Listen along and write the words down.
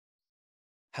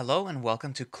Hello and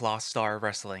welcome to Clawstar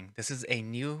Wrestling. This is a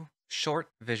new short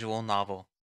visual novel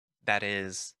that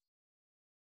is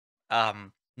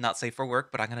not safe for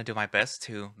work, but I'm gonna do my best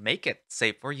to make it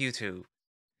safe for YouTube.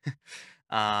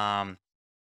 Um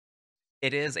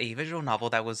it is a visual novel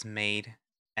that was made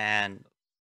and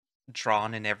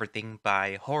drawn and everything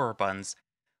by Horrorbuns,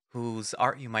 whose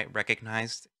art you might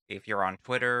recognize if you're on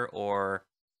Twitter or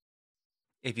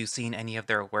if you've seen any of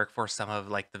their work for some of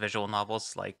like the visual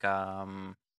novels like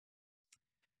The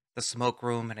Smoke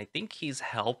Room, and I think he's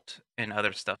helped in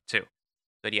other stuff too.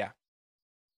 But yeah.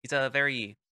 He's a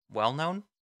very well-known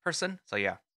person, so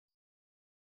yeah.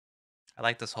 I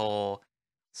like this whole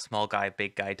small guy,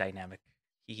 big guy dynamic.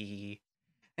 He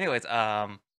Anyways,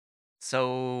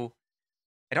 so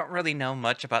I don't really know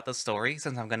much about the story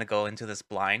since I'm gonna go into this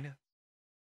blind.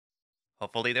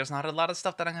 Hopefully there's not a lot of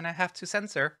stuff that I'm gonna have to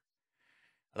censor.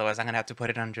 Otherwise I'm gonna have to put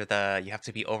it under the you have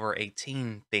to be over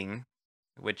 18 thing,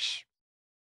 which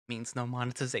means no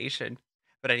monetization.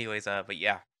 But anyways, but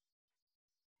yeah.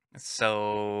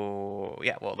 So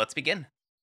yeah, well let's begin.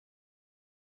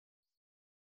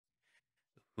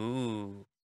 Ooh,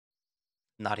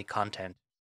 naughty content.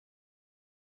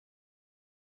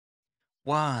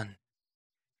 1,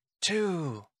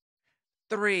 2,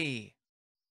 3.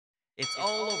 It's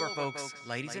all over, folks.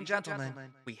 Ladies and gentlemen,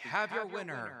 we have your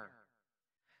winner.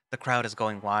 The crowd is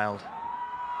going wild.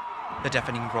 The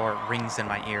deafening roar rings in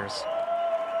my ears.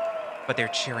 But their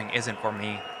cheering isn't for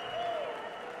me.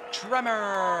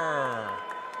 Tremor!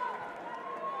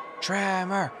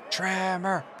 Tremor!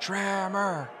 Tremor!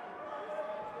 Tremor!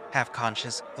 Half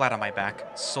conscious, flat on my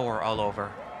back, sore all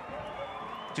over.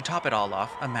 To top it all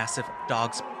off, a massive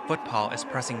dog's footpaw is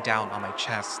pressing down on my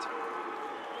chest.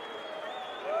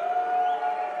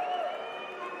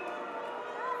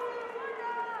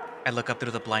 I look up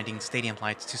through the blinding stadium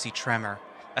lights to see Tremor,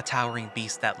 a towering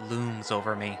beast that looms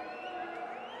over me.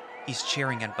 He's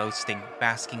cheering and boasting,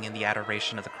 basking in the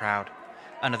adoration of the crowd.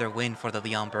 Another win for the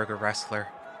Leonberger wrestler.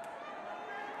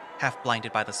 Half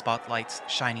blinded by the spotlights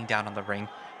shining down on the ring,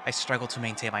 I struggle to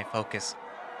maintain my focus.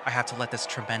 I have to let this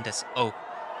tremendous oak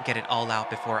get it all out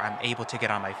before I'm able to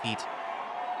get on my feet.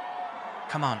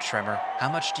 Come on, Tremor, how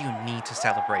much do you need to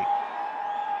celebrate?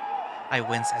 I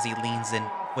wince as he leans in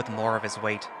with more of his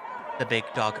weight. The big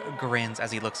dog grins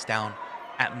as he looks down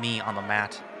at me on the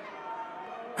mat.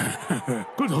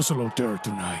 Good hustle out there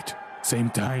tonight. Same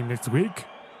time next week?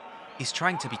 He's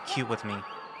trying to be cute with me,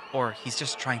 or he's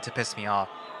just trying to piss me off.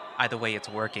 Either way, it's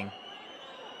working.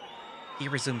 He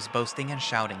resumes boasting and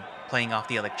shouting, playing off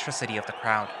the electricity of the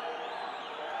crowd.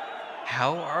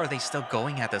 How are they still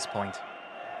going at this point?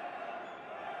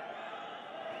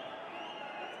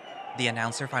 The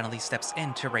announcer finally steps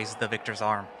in to raise the victor's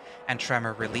arm, and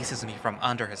Tremor releases me from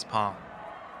under his paw.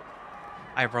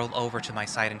 I roll over to my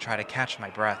side and try to catch my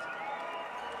breath.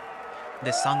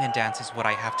 This song and dance is what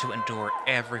I have to endure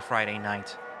every Friday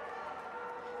night.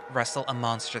 Wrestle a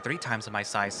monster 3 times my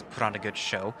size, put on a good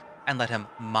show, and let him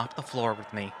mop the floor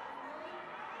with me.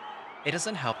 It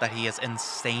doesn't help that he is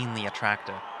insanely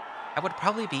attractive. I would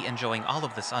probably be enjoying all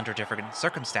of this under different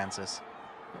circumstances.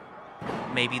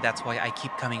 Maybe that's why I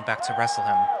keep coming back to wrestle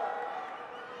him.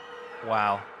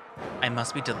 Wow, I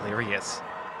must be delirious.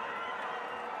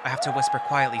 I have to whisper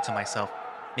quietly to myself.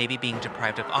 Maybe being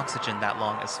deprived of oxygen that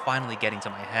long is finally getting to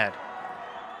my head.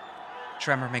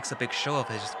 Tremor makes a big show of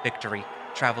his victory,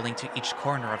 traveling to each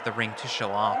corner of the ring to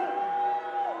show off.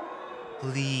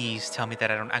 Please tell me that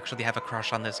I don't actually have a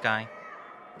crush on this guy.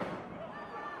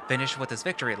 Finished with his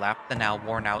victory lap, the now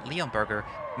worn-out Leonberger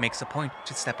makes a point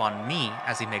to step on me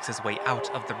as he makes his way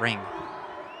out of the ring.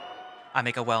 I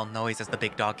make a well noise as the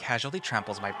big dog casually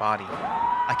tramples my body.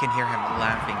 I can hear him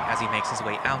laughing as he makes his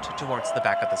way out towards the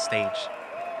back of the stage.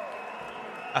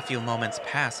 A few moments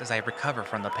pass as I recover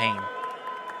from the pain.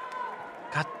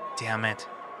 God damn it.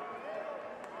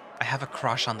 I have a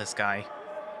crush on this guy.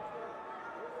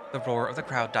 The roar of the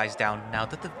crowd dies down now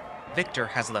that the victor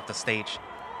has left the stage.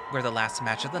 We're the last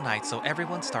match of the night, so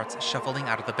everyone starts shuffling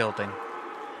out of the building.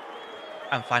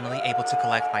 I'm finally able to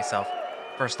collect myself,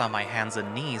 first on my hands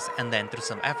and knees, and then through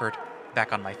some effort,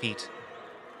 back on my feet.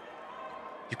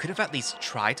 You could have at least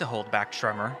tried to hold back,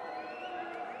 Tremor.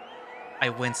 I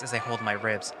wince as I hold my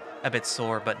ribs, a bit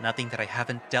sore but nothing that I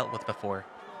haven't dealt with before.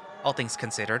 All things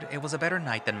considered, it was a better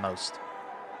night than most.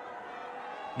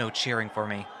 No cheering for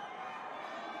me.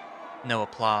 No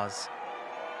applause.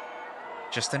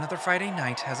 Just another Friday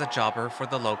night as a jobber for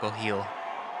the local heel.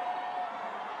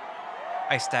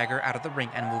 I stagger out of the ring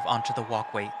and move onto the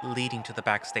walkway leading to the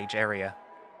backstage area.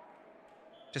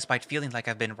 Despite feeling like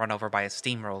I've been run over by a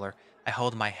steamroller, I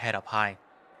hold my head up high.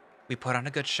 We put on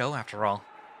a good show after all.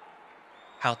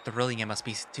 How thrilling it must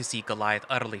be to see Goliath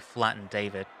utterly flatten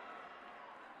David.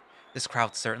 This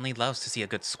crowd certainly loves to see a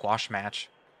good squash match.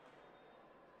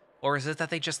 Or is it that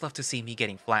they just love to see me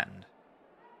getting flattened?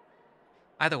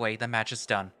 Either way, the match is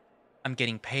done. I'm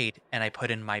getting paid, and I put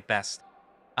in my best.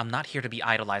 I'm not here to be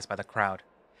idolized by the crowd.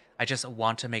 I just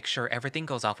want to make sure everything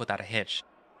goes off without a hitch.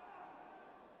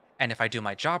 And if I do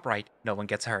my job right, no one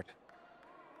gets hurt.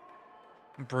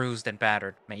 Bruised and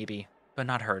battered, maybe, but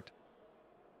not hurt.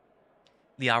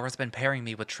 Liara's been pairing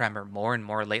me with Tremor more and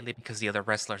more lately because the other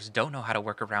wrestlers don't know how to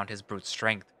work around his brute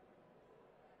strength.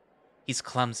 He's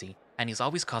clumsy, and he's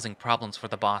always causing problems for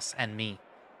the boss and me,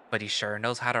 but he sure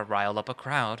knows how to rile up a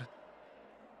crowd.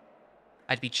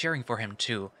 I'd be cheering for him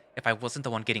too, if I wasn't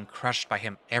the one getting crushed by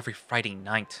him every Friday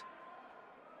night.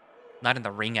 Not in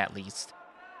the ring, at least.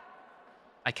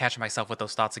 I catch myself with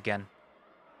those thoughts again.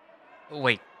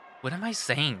 Wait, what am I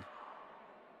saying?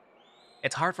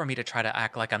 It's hard for me to try to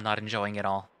act like I'm not enjoying it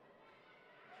all.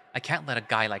 I can't let a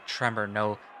guy like Tremor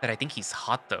know that I think he's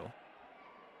hot, though.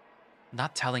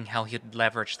 Not telling how he'd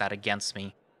leverage that against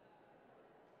me.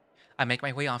 I make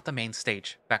my way off the main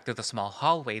stage, back through the small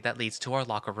hallway that leads to our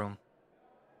locker room.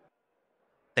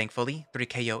 Thankfully,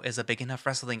 3KO is a big enough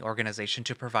wrestling organization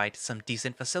to provide some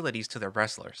decent facilities to their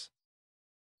wrestlers.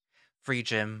 Free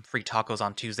gym, free tacos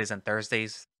on Tuesdays and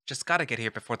Thursdays, just gotta get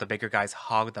here before the bigger guys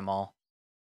hog them all.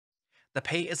 The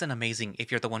pay isn't amazing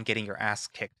if you're the one getting your ass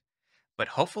kicked, but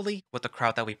hopefully, with the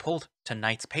crowd that we pulled,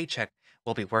 tonight's paycheck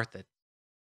will be worth it.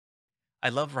 I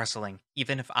love wrestling,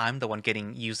 even if I'm the one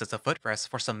getting used as a footrest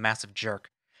for some massive jerk.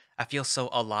 I feel so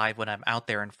alive when I'm out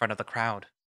there in front of the crowd.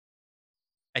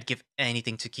 I'd give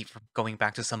anything to keep from going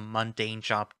back to some mundane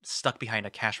job stuck behind a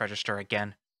cash register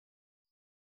again.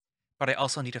 But I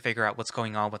also need to figure out what's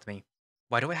going on with me.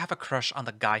 Why do I have a crush on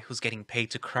the guy who's getting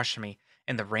paid to crush me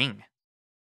in the ring?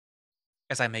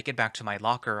 As I make it back to my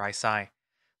locker, I sigh.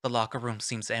 The locker room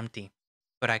seems empty,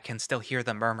 but I can still hear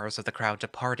the murmurs of the crowd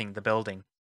departing the building.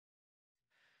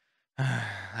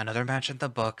 Another match in the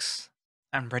books.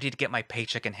 I'm ready to get my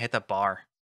paycheck and hit the bar.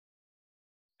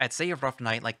 I'd say a rough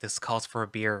night like this calls for a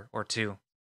beer or two.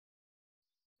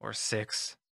 Or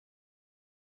 6.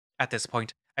 At this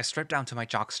point, I strip down to my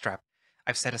jockstrap.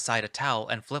 I've set aside a towel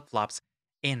and flip-flops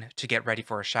in to get ready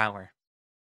for a shower.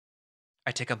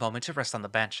 I take a moment to rest on the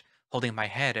bench, holding my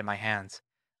head in my hands.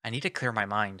 I need to clear my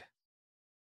mind.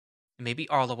 Maybe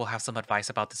Arlo will have some advice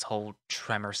about this whole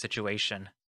Tremor situation.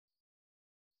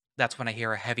 That's when I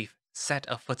hear a heavy set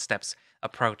of footsteps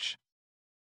approach.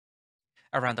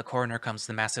 Around the corner comes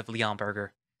the massive Leonberger,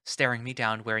 staring me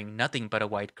down wearing nothing but a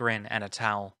white grin and a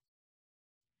towel.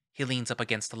 He leans up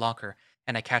against the locker,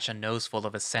 and I catch a noseful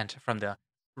of his scent from the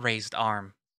raised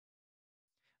arm.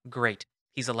 Great,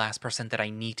 he's the last person that I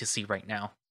need to see right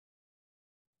now.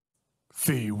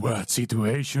 The what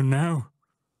situation now?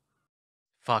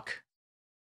 Fuck.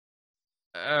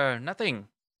 Nothing.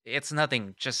 It's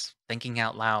nothing, just thinking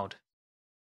out loud.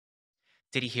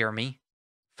 Did he hear me?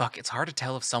 Fuck, it's hard to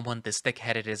tell if someone this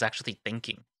thick-headed is actually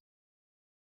thinking.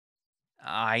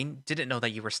 I didn't know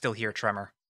that you were still here,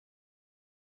 Tremor.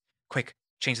 Quick,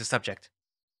 change the subject.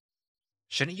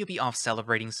 Shouldn't you be off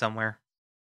celebrating somewhere?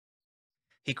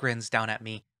 He grins down at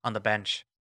me on the bench.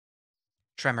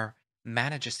 Tremor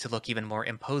manages to look even more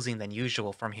imposing than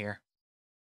usual from here.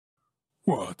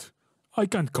 What? I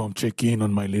can't come check in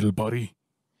on my little buddy.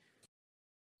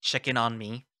 Check in on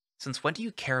me? Since when do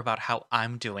you care about how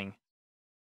I'm doing?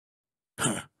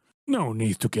 No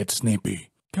need to get snippy.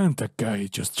 Can't that guy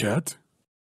just chat?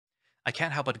 I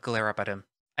can't help but glare up at him.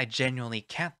 I genuinely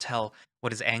can't tell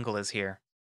what his angle is here.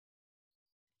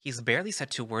 He's barely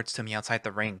said 2 words to me outside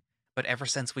the ring, but ever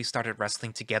since we started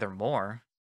wrestling together more...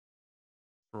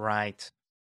 Right.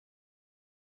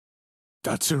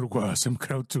 That's a awesome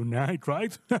crowd tonight,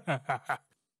 right?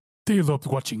 They loved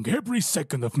watching every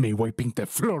second of me wiping the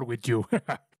floor with you.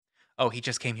 Oh, he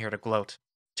just came here to gloat.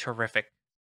 Terrific.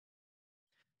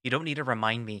 You don't need to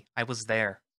remind me. I was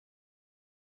there.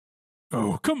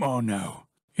 Oh, come on now.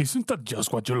 Isn't that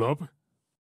just what you love?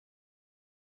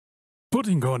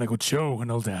 Putting on a good show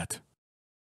and all that.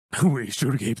 We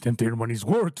sure gave them their money's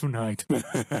worth tonight.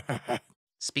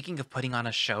 Speaking of putting on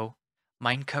a show,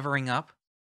 mind covering up?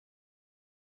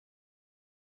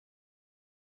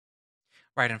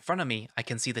 Right in front of me, I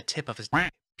can see the tip of his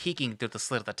peeking through the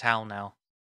slit of the towel now.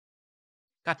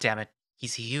 God damn it,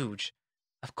 he's huge.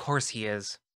 Of course he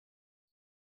is.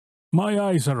 My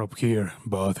eyes are up here,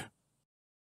 bud.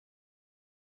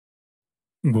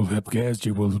 We'll have guessed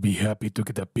you will be happy to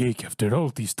get a peek after all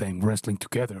this time wrestling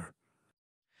together.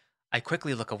 I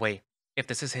quickly look away. If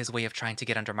this is his way of trying to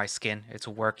get under my skin, it's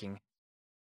working.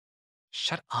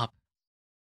 Shut up.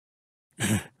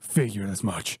 Figured as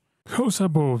much. How's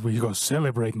about we go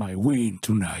celebrate my win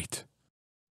tonight?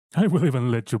 I will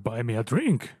even let you buy me a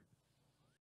drink.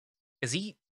 Is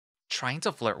he trying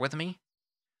to flirt with me?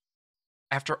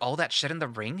 After all that shit in the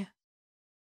ring?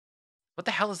 What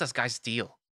the hell is this guy's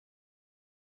deal?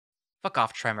 Fuck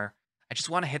off, Tremor. I just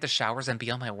want to hit the showers and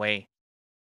be on my way.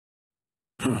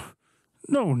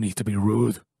 No need to be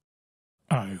rude.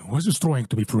 I was just trying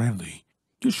to be friendly.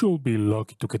 You should be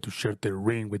lucky to get to share the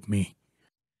ring with me.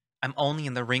 I'm only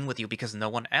in the ring with you because no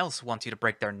one else wants you to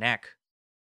break their neck.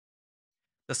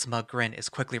 The smug grin is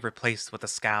quickly replaced with a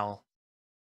scowl.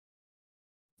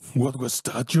 What was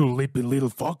that, you lippy little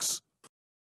fox?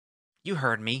 You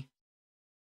heard me.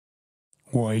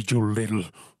 Why, you little...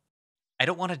 I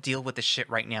don't want to deal with this shit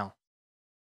right now.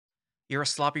 You're a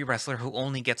sloppy wrestler who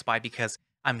only gets by because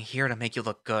I'm here to make you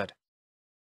look good.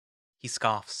 He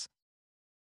scoffs.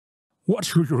 What's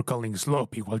who you're calling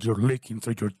sloppy while you're licking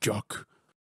through your jock?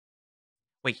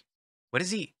 Wait, what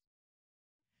is he?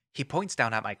 He points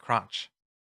down at my crotch.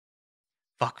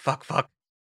 Fuck, fuck, fuck.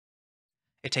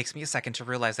 It takes me a second to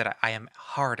realize that I am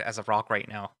hard as a rock right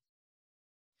now.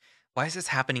 Why is this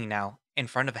happening now, in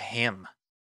front of him?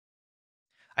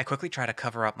 I quickly try to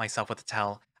cover up myself with the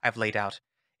towel I've laid out.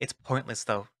 It's pointless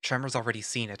though. Tremor's already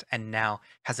seen it, and now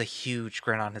has a huge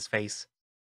grin on his face.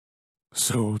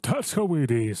 So that's how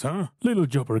it is, huh? Little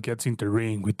Jobber gets in the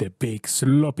ring with the big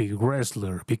sloppy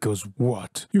wrestler because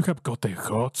what? You have got the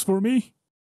hots for me?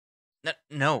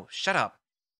 No, shut up.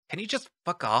 Can you just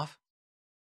fuck off?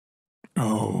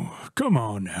 Oh, come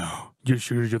on now. You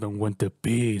sure you don't want the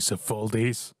piece of all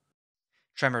this?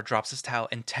 Tremor drops his towel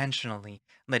intentionally,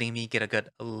 letting me get a good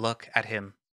look at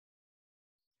him.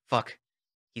 Fuck,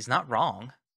 he's not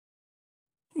wrong.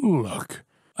 Look,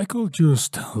 I could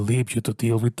just leave you to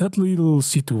deal with that little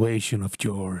situation of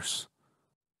yours.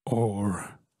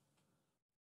 Or...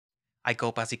 I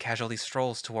gulp as he casually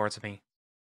strolls towards me.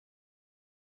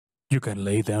 you can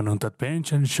lay down on that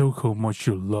bench and show how much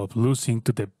you love losing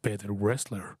to the better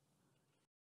wrestler.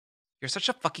 You're such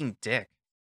a fucking dick.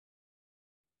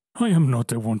 I am not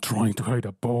the one trying to hide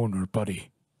a boner,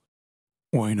 buddy.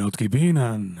 Why not give in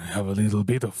and have a little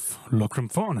bit of lockroom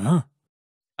fun, huh?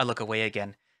 I look away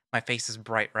again. My face is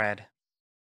bright red.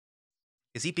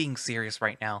 Is he being serious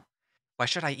right now? Why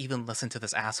should I even listen to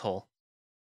this asshole?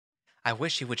 I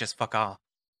wish he would just fuck off.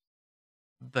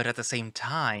 But at the same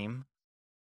time...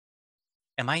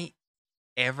 am I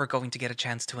ever going to get a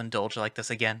chance to indulge like this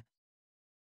again?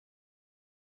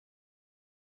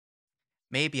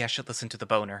 Maybe I should listen to the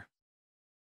boner.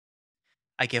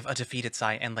 I give a defeated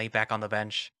sigh and lay back on the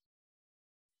bench.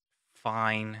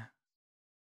 Fine.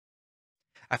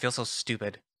 I feel so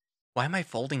stupid. Why am I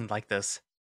folding like this?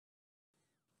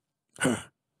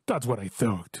 That's what I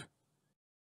thought.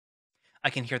 I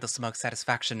can hear the smug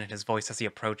satisfaction in his voice as he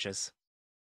approaches.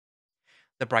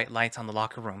 The bright lights on the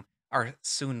locker room are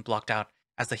soon blocked out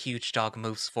as the huge dog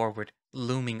moves forward,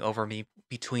 looming over me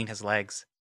between his legs.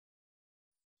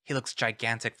 He looks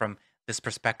gigantic from this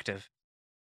perspective.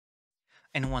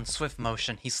 In one swift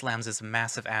motion, he slams his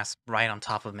massive ass right on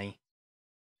top of me.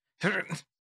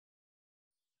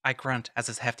 I grunt as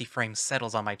his hefty frame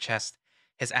settles on my chest,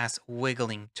 his ass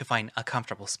wiggling to find a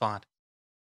comfortable spot.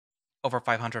 Over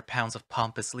 500 pounds of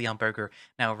pompous Leonberger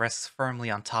now rests firmly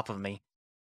on top of me.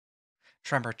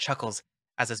 Tremor chuckles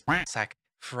as his sack,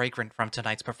 fragrant from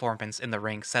tonight's performance in the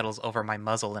ring, settles over my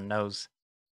muzzle and nose.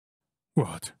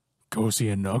 What? Cozy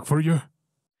enough for you?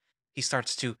 He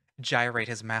starts to gyrate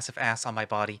his massive ass on my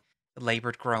body.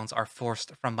 Labored groans are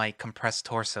forced from my compressed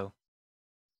torso.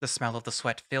 The smell of the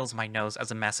sweat fills my nose as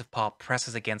a massive paw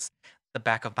presses against the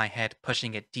back of my head,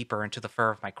 pushing it deeper into the fur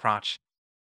of my crotch.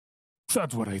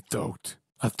 That's what I thought.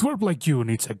 A twerp like you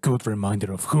needs a good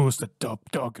reminder of who's the top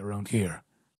dog around here.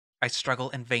 I struggle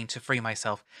in vain to free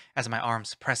myself as my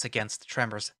arms press against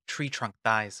Tremor's tree-trunk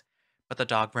thighs, but the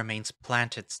dog remains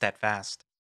planted steadfast.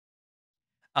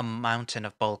 A mountain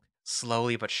of bulk,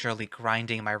 slowly but surely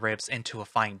grinding my ribs into a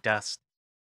fine dust.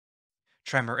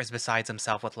 Tremor is beside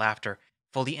himself with laughter,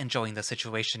 fully enjoying the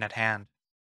situation at hand.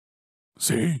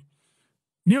 See?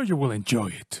 Knew you will enjoy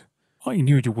it. I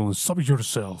knew you wouldn't subject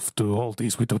yourself to all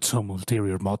this without some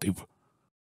ulterior motive.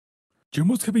 You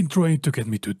must have been trying to get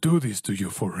me to do this to you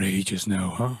for ages now,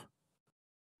 huh?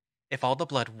 If all the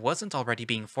blood wasn't already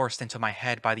being forced into my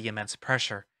head by the immense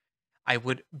pressure, I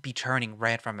would be turning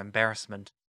red from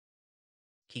embarrassment.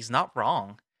 He's not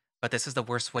wrong, but this is the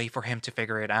worst way for him to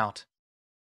figure it out.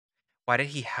 Why did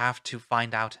he have to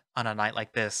find out on a night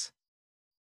like this?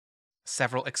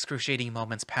 Several excruciating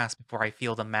moments pass before I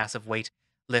feel the massive weight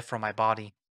lift from my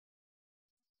body.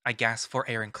 I gasp for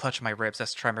air and clutch my ribs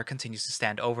as Tremor continues to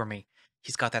stand over me,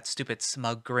 He's got that stupid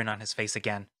smug grin on his face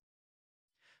again.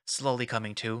 Slowly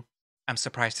coming to, I'm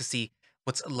surprised to see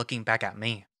what's looking back at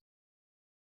me.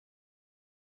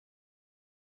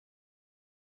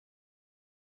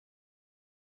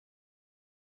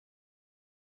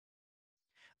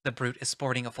 The brute is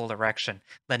sporting a full erection,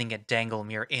 letting it dangle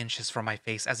mere inches from my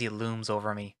face as he looms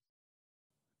over me.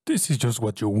 This is just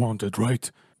what you wanted, right?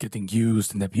 Getting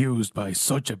used and abused by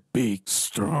such a big,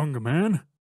 strong man?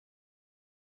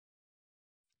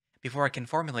 Before I can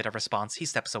formulate a response, he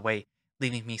steps away,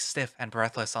 leaving me stiff and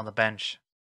breathless on the bench.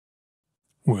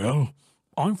 Well,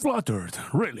 I'm flattered,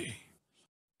 really.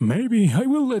 Maybe I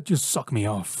will let you suck me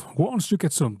off once you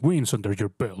get some wins under your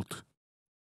belt.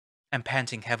 I'm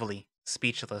panting heavily,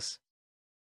 speechless.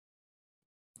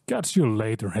 Catch you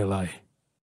later, Eli.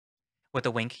 With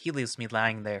a wink, he leaves me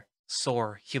lying there,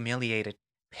 sore, humiliated,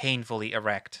 painfully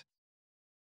erect.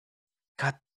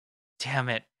 God damn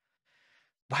it.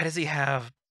 Why does he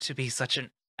have to be such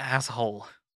an asshole?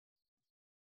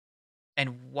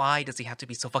 And why does he have to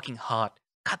be so fucking hot?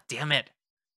 God damn it.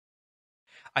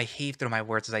 I heave through my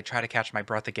words as I try to catch my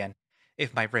breath again.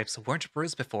 If my ribs weren't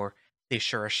bruised before, they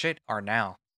sure as shit are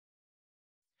now.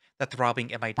 The throbbing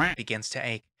in my dick begins to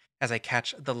ache as I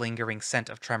catch the lingering scent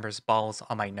of Tremor's balls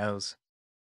on my nose.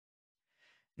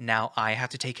 Now I have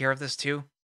to take care of this too?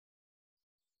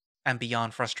 I'm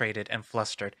beyond frustrated and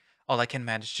flustered. All I can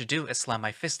manage to do is slam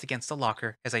my fist against the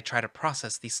locker as I try to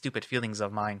process these stupid feelings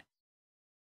of mine.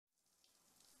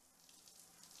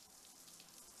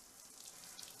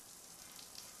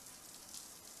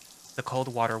 The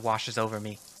cold water washes over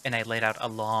me, and I let out a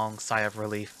long sigh of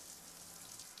relief.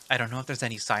 I don't know if there's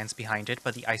any science behind it,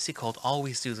 but the icy cold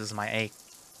always soothes my ache.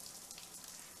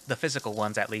 The physical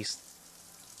ones, at least.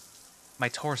 My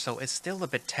torso is still a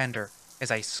bit tender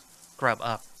as I scrub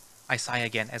up. I sigh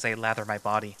again as I lather my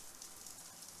body.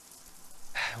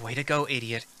 Way to go,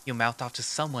 idiot. You mouthed off to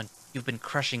someone you've been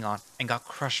crushing on and got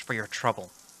crushed for your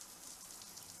trouble.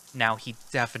 Now he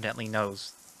definitely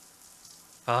knows.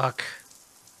 Fuck.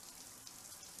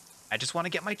 I just want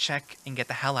to get my check and get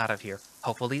the hell out of here.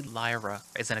 Hopefully Lyra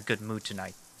is in a good mood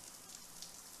tonight.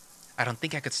 I don't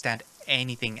think I could stand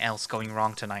anything else going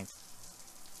wrong tonight.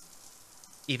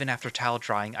 Even after towel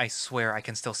drying, I swear I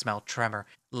can still smell Tremor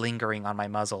lingering on my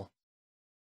muzzle.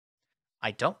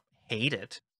 I don't hate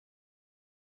it.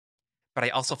 But I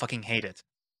also fucking hate it.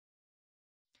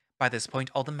 By this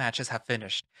point, all the matches have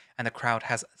finished, and the crowd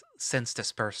has since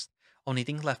dispersed. Only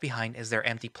thing left behind is their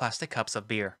empty plastic cups of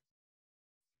beer.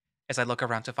 As I look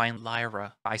around to find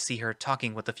Lyra, I see her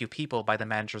talking with a few people by the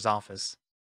manager's office.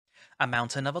 A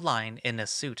mountain of a lion in a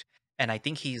suit, and I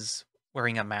think he's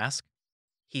wearing a mask.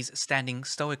 He's standing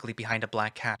stoically behind a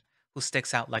black cat who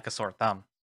sticks out like a sore thumb.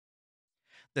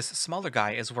 This smaller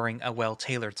guy is wearing a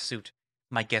well-tailored suit.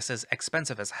 My guess is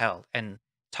expensive as hell, and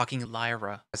talking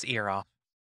Lyra's ear off.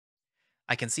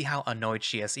 I can see how annoyed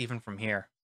she is even from here.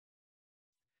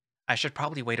 I should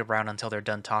probably wait around until they're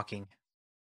done talking.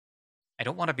 I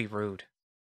don't want to be rude.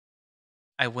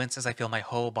 I wince as I feel my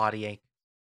whole body ache.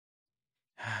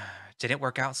 Didn't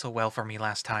work out so well for me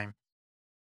last time.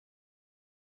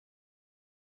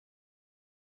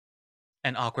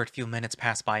 An awkward few minutes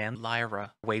pass by and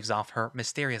Lyra waves off her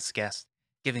mysterious guest,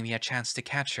 giving me a chance to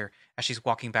catch her as she's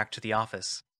walking back to the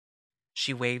office.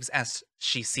 She waves as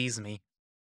she sees me.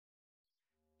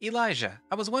 Elijah,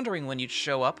 I was wondering when you'd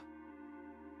show up.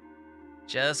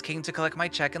 Just came to collect my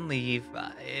check and leave.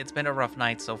 It's been a rough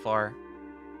night so far.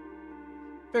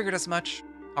 Figured as much.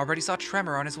 Already saw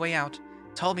Tremor on his way out.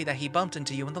 Told me that he bumped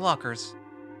into you in the lockers.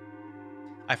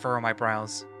 I furrow my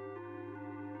brows.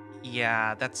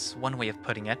 Yeah, that's one way of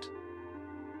putting it.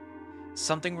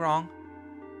 Something wrong?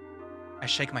 I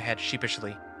shake my head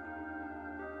sheepishly.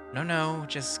 No,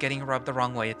 just getting rubbed the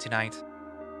wrong way tonight.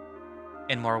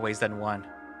 In more ways than one.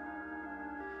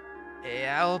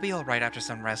 Yeah, I'll be alright after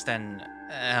some rest and,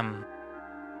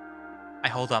 I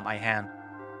hold up my hand.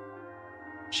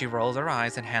 She rolls her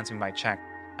eyes and hands me my check.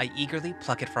 I eagerly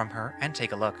pluck it from her and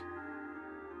take a look.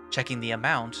 Checking the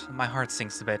amount, my heart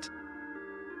sinks a bit.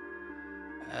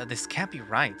 This can't be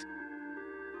right.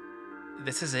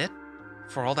 This is it?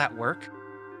 For all that work?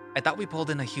 I thought we pulled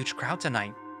in a huge crowd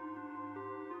tonight.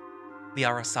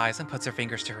 Liara sighs and puts her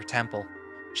fingers to her temple.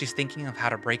 She's thinking of how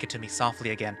to break it to me softly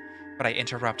again, but I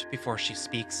interrupt before she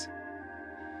speaks.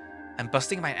 I'm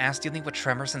busting my ass dealing with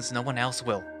Tremor since no one else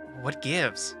will. What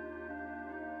gives?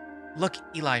 Look,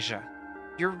 Elijah,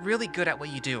 you're really good at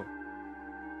what you do.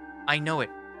 I know it,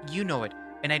 you know it,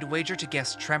 and I'd wager to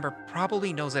guess Tremor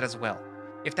probably knows it as well,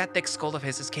 if that thick skull of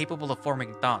his is capable of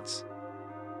forming thoughts.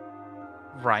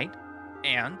 Right?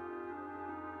 And?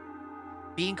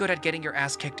 Being good at getting your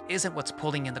ass kicked isn't what's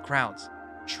pulling in the crowds.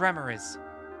 Tremor is.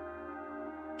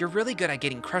 You're really good at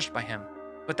getting crushed by him,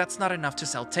 but that's not enough to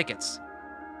sell tickets.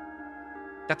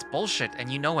 That's bullshit, and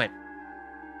you know it.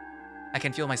 I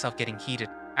can feel myself getting heated,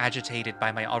 agitated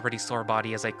by my already sore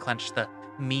body as I clench the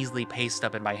measly pay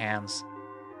stub in my hands.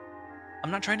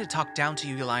 I'm not trying to talk down to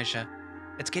you, Elijah.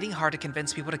 It's getting hard to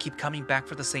convince people to keep coming back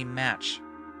for the same match.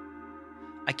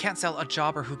 I can't sell a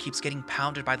jobber who keeps getting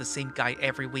pounded by the same guy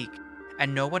every week,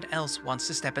 and no one else wants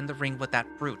to step in the ring with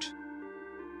that brute.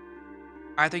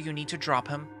 Either you need to drop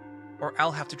him, or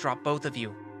I'll have to drop both of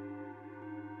you.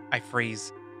 I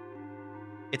freeze.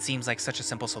 It seems like such a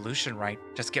simple solution, right?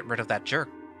 Just get rid of that jerk,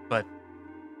 but...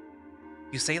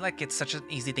 You say like it's such an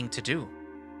easy thing to do.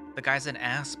 The guy's an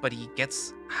ass, but he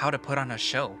gets how to put on a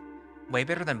show. Way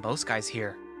better than most guys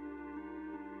here.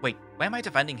 Wait, why am I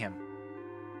defending him?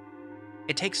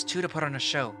 It takes two to put on a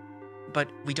show, but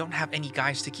we don't have any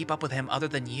guys to keep up with him other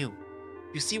than you.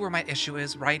 You see where my issue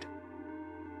is, right?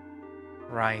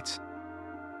 Right.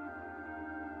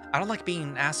 I don't like being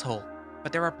an asshole,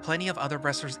 but there are plenty of other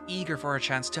wrestlers eager for a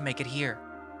chance to make it here.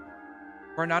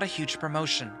 We're not a huge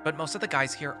promotion, but most of the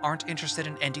guys here aren't interested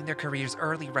in ending their careers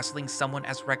early wrestling someone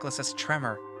as reckless as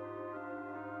Tremor.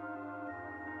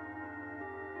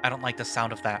 I don't like the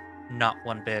sound of that, not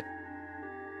one bit.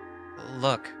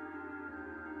 Look.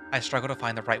 I struggle to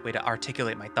find the right way to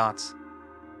articulate my thoughts.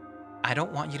 I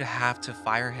don't want you to have to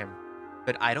fire him,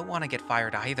 but I don't want to get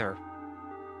fired either.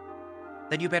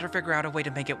 Then you better figure out a way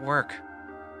to make it work.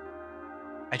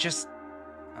 I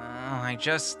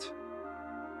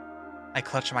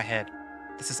clutch my head.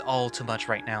 This is all too much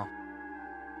right now.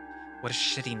 What a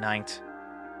shitty night.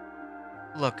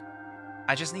 Look,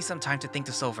 I just need some time to think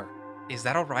this over. Is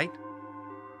that alright?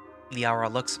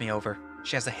 Liara looks me over.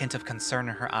 She has a hint of concern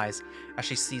in her eyes as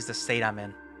she sees the state I'm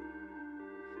in.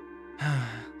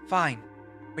 Fine,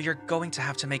 but you're going to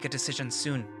have to make a decision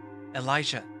soon.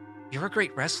 Elijah, you're a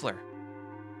great wrestler.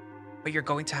 But you're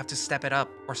going to have to step it up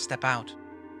or step out.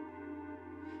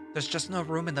 There's just no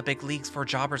room in the big leagues for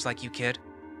jobbers like you, kid.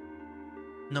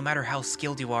 No matter how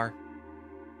skilled you are.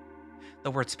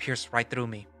 The words pierced right through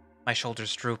me. My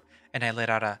shoulders droop, and I let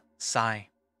out a sigh.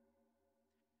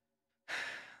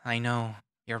 I know,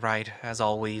 you're right, as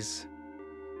always.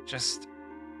 Just...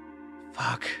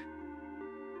 fuck.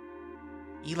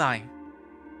 Eli.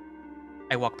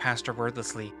 I walk past her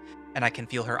wordlessly, and I can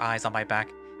feel her eyes on my back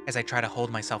as I try to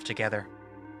hold myself together.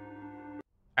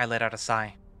 I let out a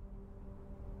sigh.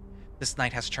 This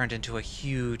night has turned into a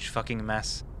huge fucking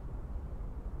mess.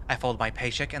 I fold my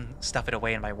paycheck and stuff it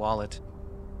away in my wallet.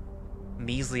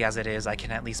 Measly as it is, I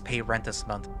can at least pay rent this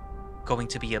month. Going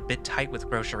to be a bit tight with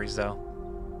groceries though.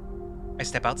 I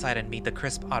step outside and meet the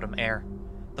crisp autumn air.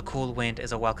 The cool wind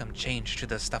is a welcome change to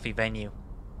the stuffy venue.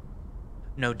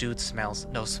 No dude smells,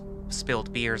 no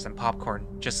spilled beers and popcorn,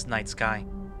 just night sky.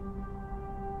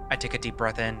 I take a deep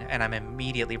breath in, and I'm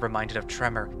immediately reminded of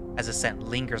Tremor as the scent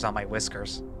lingers on my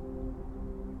whiskers.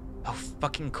 Oh,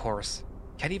 fucking course.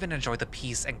 Can't even enjoy the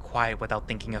peace and quiet without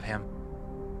thinking of him.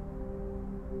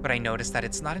 But I notice that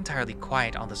it's not entirely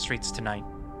quiet on the streets tonight.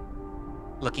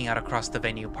 Looking out across the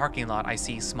venue parking lot, I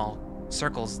see small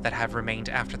circles that have remained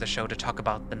after the show to talk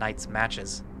about the night's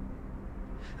matches.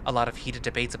 A lot of heated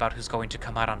debates about who's going to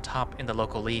come out on top in the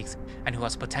local leagues and who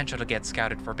has potential to get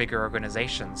scouted for bigger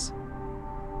organizations.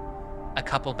 A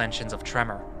couple mentions of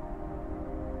Tremor.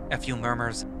 A few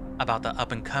murmurs about the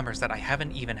up-and-comers that I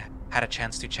haven't even had a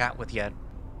chance to chat with yet.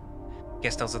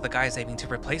 Guess those are the guys aiming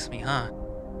to replace me, huh?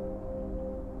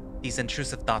 These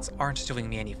intrusive thoughts aren't doing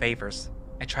me any favors.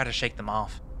 I try to shake them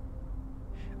off.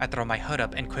 I throw my hood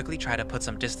up and quickly try to put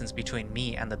some distance between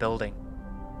me and the building.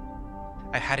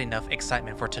 I've had enough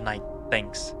excitement for tonight,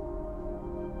 thanks.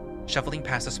 Shuffling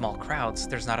past the small crowds,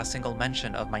 there's not a single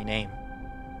mention of my name.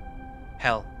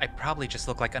 Hell, I probably just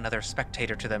look like another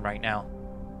spectator to them right now.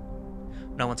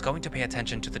 No one's going to pay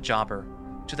attention to the jobber,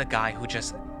 to the guy who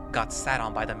just got sat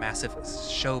on by the massive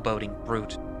showboating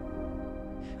brute.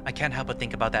 I can't help but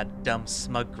think about that dumb,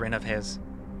 smug grin of his.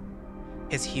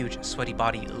 His huge, sweaty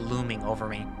body looming over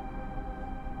me.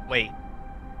 Wait.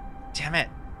 Damn it.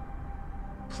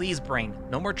 Please, brain,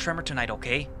 no more Tremor tonight,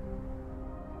 okay?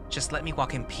 Just let me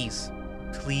walk in peace.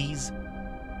 Please?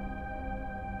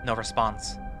 No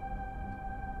response.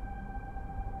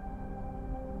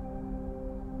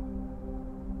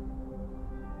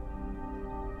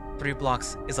 Three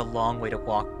blocks is a long way to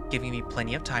walk, giving me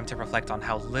plenty of time to reflect on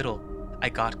how little I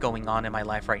got going on in my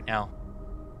life right now.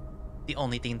 The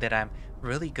only thing that I'm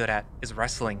really good at is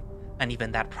wrestling, and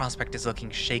even that prospect is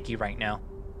looking shaky right now.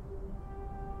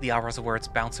 Liara's words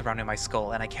bounce around in my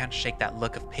skull, and I can't shake that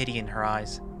look of pity in her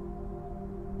eyes.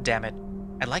 Damn it,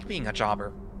 I like being a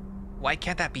jobber. Why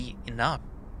can't that be enough?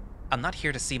 I'm not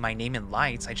here to see my name in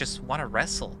lights, I just want to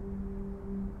wrestle.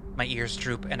 My ears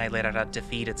droop and I let out a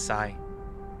defeated sigh.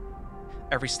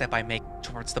 Every step I make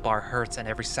towards the bar hurts, and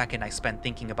every second I spend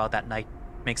thinking about that night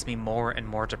makes me more and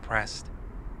more depressed.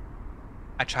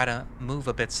 I try to move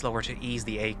a bit slower to ease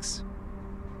the aches.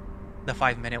 The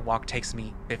 5-minute walk takes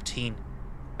me 15,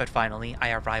 but finally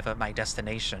I arrive at my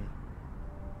destination.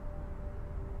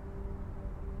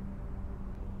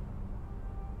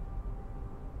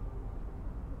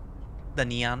 The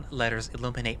neon letters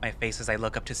illuminate my face as I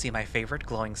look up to see my favorite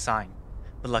glowing sign,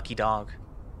 the lucky dog.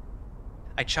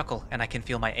 I chuckle and I can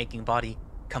feel my aching body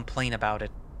complain about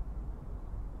it.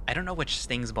 I don't know which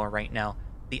stings more right now,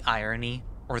 the irony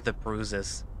or the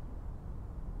bruises.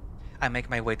 I make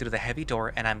my way through the heavy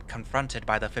door and I'm confronted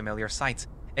by the familiar sights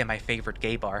in my favorite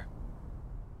gay bar.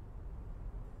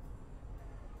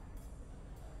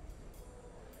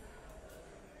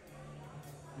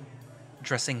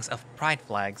 Dressings of pride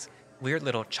flags, weird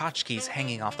little tchotchkes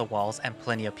hanging off the walls, and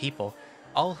plenty of people,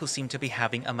 all who seem to be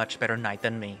having a much better night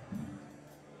than me.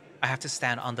 I have to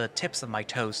stand on the tips of my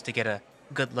toes to get a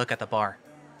good look at the bar.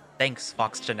 Thanks,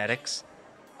 Fox Genetics.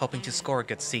 Hoping to score a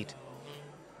good seat.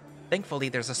 Thankfully,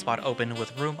 there's a spot open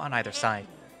with room on either side.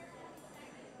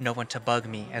 No one to bug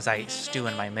me as I stew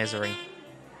in my misery.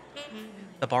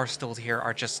 The bar stools here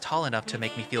are just tall enough to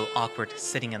make me feel awkward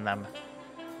sitting in them.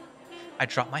 I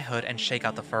drop my hood and shake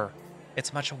out the fur.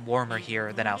 It's much warmer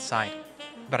here than outside,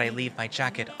 but I leave my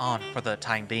jacket on for the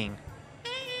time being.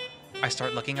 I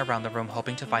start looking around the room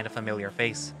hoping to find a familiar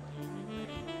face.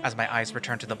 As my eyes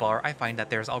return to the bar, I find that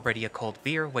there's already a cold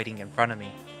beer waiting in front of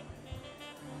me.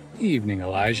 Evening,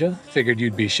 Elijah. Figured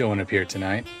you'd be showing up here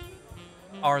tonight.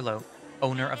 Arlo,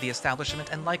 owner of the establishment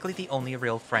and likely the only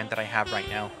real friend that I have right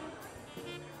now.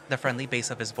 The friendly bass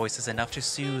of his voice is enough to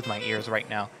soothe my ears right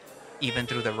now, even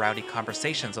through the rowdy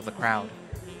conversations of the crowd.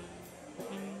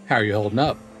 How are you holding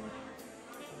up?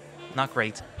 Not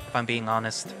great, if I'm being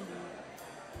honest.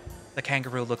 The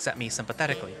kangaroo looks at me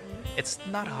sympathetically. It's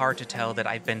not hard to tell that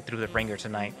I've been through the ringer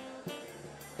tonight.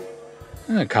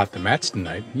 I caught the match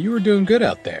tonight. You were doing good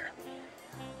out there.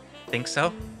 Think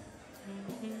so?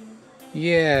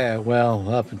 Yeah, well,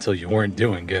 up until you weren't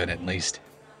doing good, at least.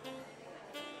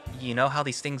 You know how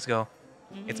these things go.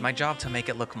 It's my job to make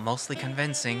it look mostly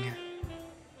convincing.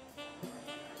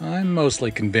 I'm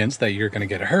mostly convinced that you're gonna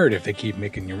get hurt if they keep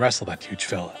making you wrestle that huge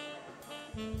fella.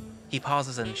 He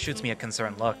pauses and shoots me a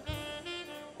concerned look.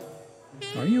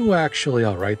 Are you actually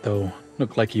alright, though?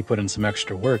 Looked like you put in some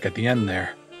extra work at the end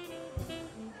there.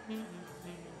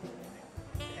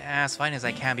 As fine as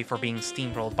I can before being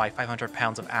steamrolled by 500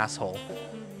 pounds of asshole.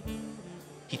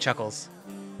 He chuckles.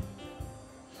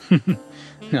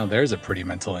 Now there's a pretty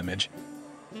mental image.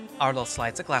 Arlo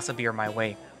slides a glass of beer my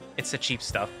way. It's the cheap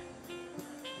stuff.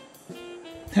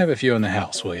 Have a few in the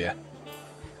house, will ya?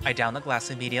 I down the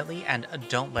glass immediately and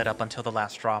don't let up until the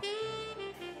last drop.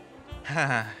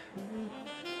 Haha.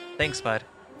 Thanks, bud.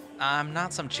 I'm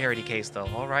not some charity case, though,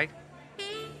 alright?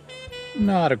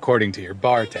 Not according to your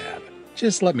bar tab.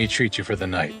 Just let me treat you for the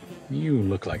night. You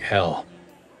look like hell.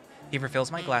 He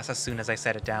refills my glass as soon as I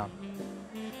set it down.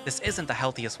 This isn't the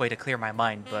healthiest way to clear my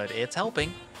mind, but it's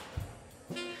helping.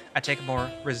 I take more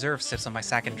reserved sips of my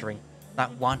second drink,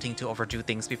 not wanting to overdo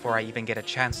things before I even get a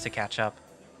chance to catch up.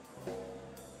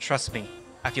 Trust me,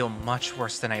 I feel much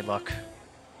worse than I look.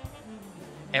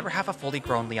 Ever have a fully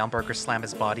grown Leonberger slam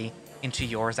his body into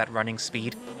yours at running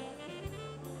speed?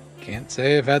 Can't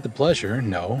say I've had the pleasure,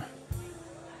 no.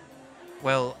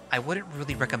 Well, I wouldn't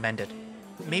really recommend it.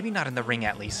 Maybe not in the ring,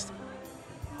 at least.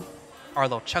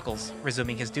 Arlo chuckles,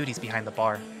 resuming his duties behind the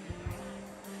bar.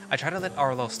 I try to let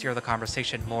Arlo steer the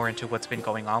conversation more into what's been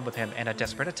going on with him in a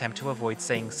desperate attempt to avoid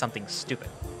saying something stupid.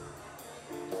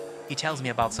 He tells me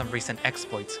about some recent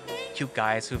exploits, cute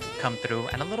guys who've come through,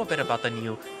 and a little bit about the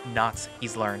new knots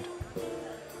he's learned.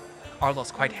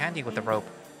 Arlo's quite handy with the rope.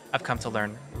 I've come to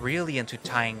learn really into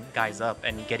tying guys up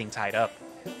and getting tied up.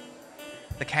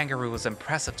 The kangaroo is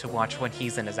impressive to watch when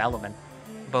he's in his element,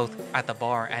 both at the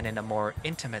bar and in a more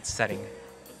intimate setting.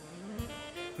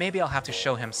 Maybe I'll have to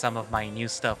show him some of my new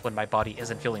stuff when my body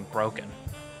isn't feeling broken.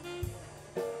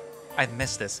 I've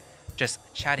missed this, just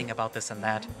chatting about this and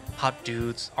that, hot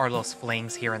dudes, Arlo's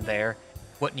flings here and there,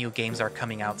 what new games are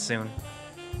coming out soon.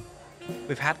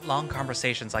 We've had long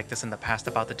conversations like this in the past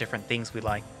about the different things we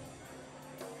like.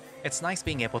 It's nice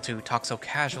being able to talk so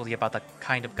casually about the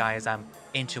kind of guys I'm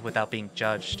into without being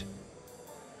judged.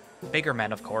 Bigger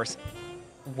men, of course.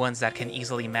 Ones that can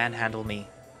easily manhandle me.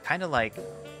 Kinda like...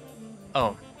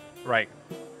 Oh, right.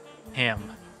 Him.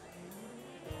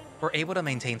 We're able to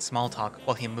maintain small talk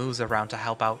while he moves around to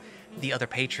help out the other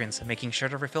patrons, making sure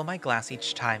to refill my glass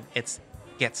each time it's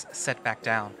gets set back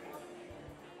down.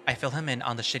 I fill him in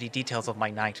on the shitty details of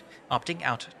my night, opting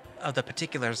out of the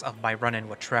particulars of my run-in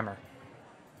with Tremor.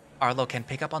 Arlo can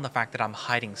pick up on the fact that I'm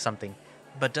hiding something,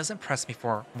 but doesn't press me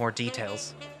for more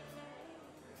details.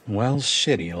 Well,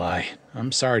 shit, Eli.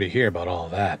 I'm sorry to hear about all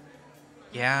that.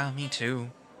 Yeah, me too.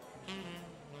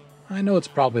 I know it's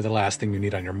probably the last thing you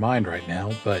need on your mind right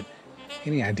now, but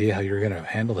any idea how you're gonna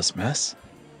handle this mess?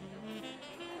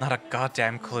 Not a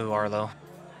goddamn clue, Arlo.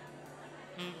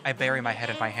 I bury my head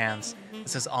in my hands.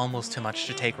 This is almost too much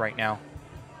to take right now.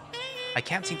 I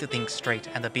can't seem to think straight,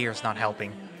 and the beer's not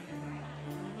helping.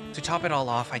 To top it all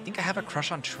off, I think I have a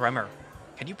crush on Tremor.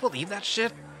 Can you believe that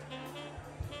shit?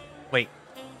 Wait.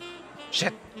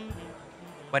 Shit.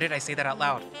 Why did I say that out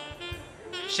loud?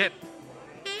 Shit.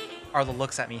 Arlo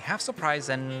looks at me, half surprised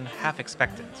and half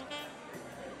expectant.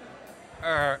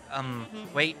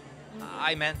 Wait.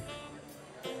 I meant...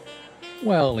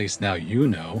 Well, at least now you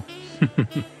know.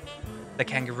 The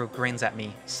kangaroo grins at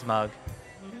me, smug.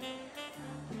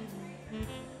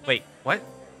 Wait, what?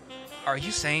 Are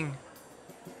you saying...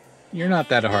 You're not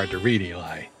that hard to read,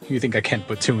 Eli. You think I can't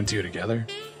put two and two together?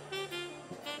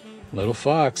 Little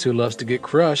fox who loves to get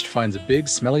crushed finds a big,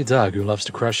 smelly dog who loves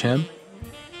to crush him.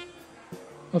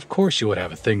 Of course you would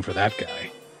have a thing for that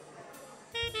guy.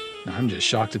 I'm just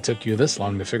shocked it took you this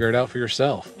long to figure it out for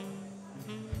yourself.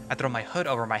 I throw my hood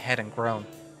over my head and groan,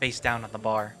 face down on the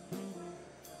bar.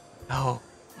 Oh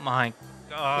my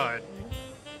god.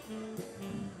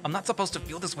 I'm not supposed to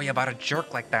feel this way about a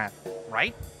jerk like that,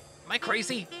 right? Am I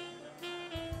crazy?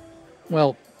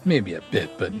 Well, maybe a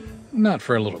bit, but not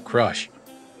for a little crush.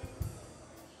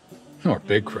 Or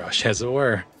big crush, as it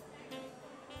were.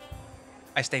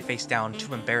 I stay face down,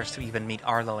 too embarrassed to even meet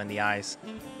Arlo in the eyes.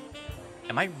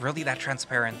 Am I really that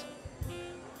transparent?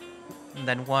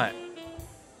 Then what?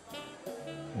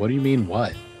 What do you mean,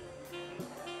 what?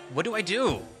 What do I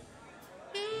do?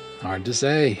 Hard to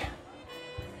say.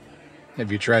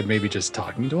 Have you tried maybe just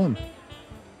talking to him?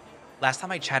 Last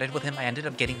time I chatted with him, I ended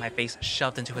up getting my face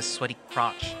shoved into his sweaty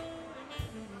crotch.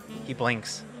 He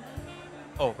blinks.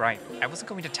 Oh, right. I wasn't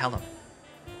going to tell him.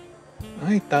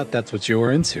 I thought that's what you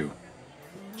were into.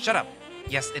 Shut up.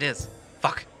 Yes, it is.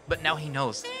 Fuck. But now he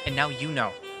knows. And now you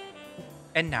know.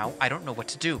 And now I don't know what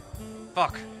to do.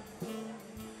 Fuck.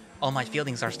 All my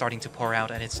feelings are starting to pour out,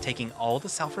 and it's taking all the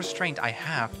self-restraint I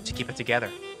have to keep it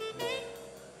together.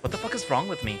 What the fuck is wrong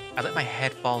with me? I let my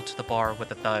head fall to the bar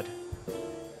with a thud.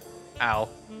 Ow.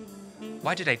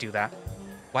 Why did I do that?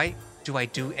 Why do I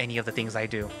do any of the things I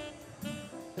do?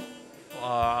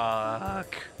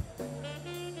 Fuck.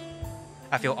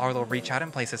 I feel Arlo reach out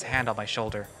and place his hand on my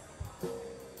shoulder.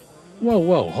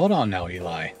 Whoa, hold on now,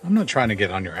 Eli. I'm not trying to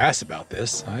get on your ass about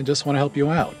this. I just want to help you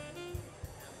out.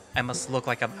 I must look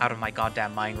like I'm out of my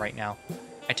goddamn mind right now.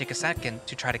 I take a second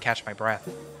to try to catch my breath.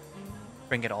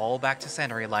 Bring it all back to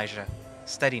center, Elijah.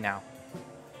 Steady now.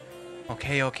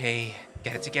 Okay.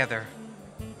 Get it together.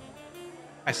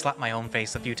 I slap my own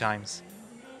face a few times.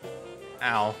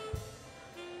 Ow.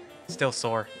 Still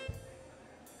sore.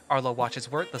 Arlo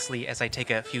watches wordlessly as I take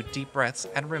a few deep breaths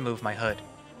and remove my hood.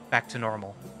 Back to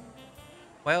normal.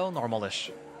 Well,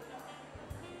 normal-ish.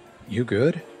 You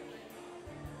good?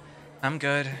 I'm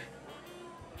good.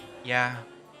 Yeah.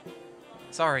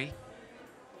 Sorry.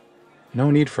 No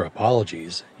need for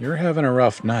apologies. You're having a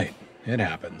rough night. It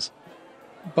happens.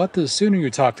 But the sooner you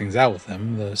talk things out with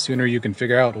him, the sooner you can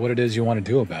figure out what it is you want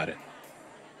to do about it.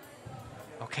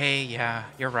 Okay, yeah,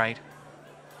 you're right.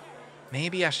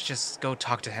 Maybe I should just go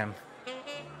talk to him.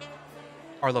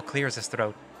 Arlo clears his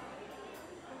throat.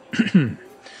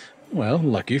 Well,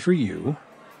 lucky for you.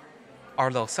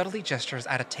 Arlo subtly gestures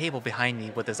at a table behind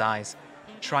me with his eyes,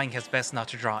 trying his best not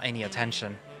to draw any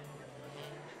attention.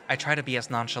 I try to be as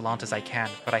nonchalant as I can,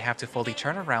 but I have to fully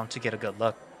turn around to get a good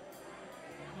look.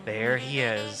 There he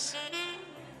is.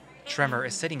 Tremor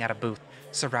is sitting at a booth,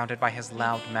 surrounded by his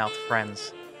loud-mouthed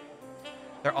friends.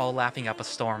 They're all laughing up a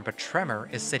storm, but Tremor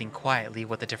is sitting quietly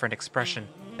with a different expression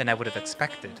than I would have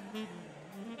expected.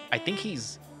 I think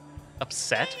he's...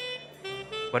 upset?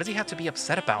 What does he have to be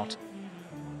upset about?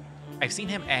 I've seen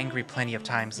him angry plenty of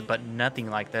times, but nothing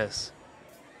like this.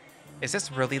 Is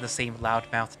this really the same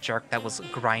loudmouth jerk that was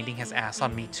grinding his ass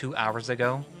on me 2 hours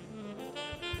ago?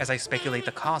 As I speculate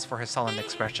the cause for his sullen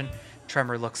expression,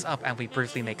 Tremor looks up and we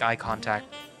briefly make eye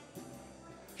contact.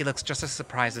 He looks just as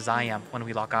surprised as I am when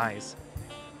we lock eyes.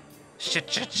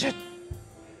 Shit.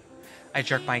 I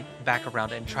jerk my back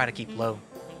around and try to keep low.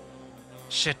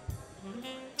 Shit.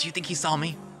 Do you think he saw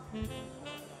me?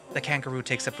 The kangaroo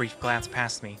takes a brief glance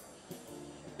past me.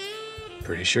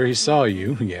 Pretty sure he saw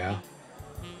you, yeah.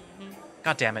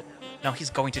 God damn it. Now he's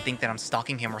going to think that I'm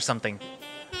stalking him or something.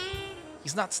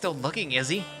 He's not still looking, is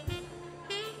he?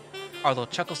 Arlo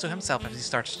chuckles to himself as he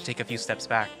starts to take a few steps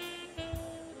back.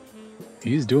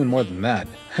 He's doing more than that.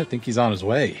 I think he's on his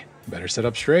way. Better sit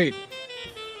up straight.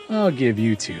 I'll give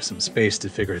you two some space to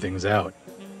figure things out.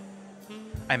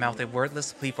 I mouth a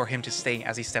wordless plea for him to stay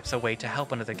as he steps away to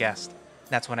help another guest.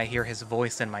 That's when I hear his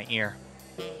voice in my ear.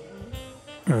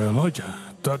 Elijah,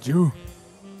 that you?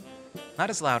 Not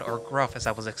as loud or gruff as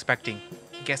I was expecting.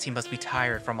 Guess he must be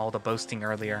tired from all the boasting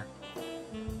earlier.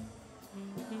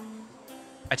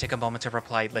 I take a moment to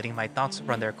reply, letting my thoughts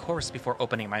run their course before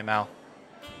opening my mouth.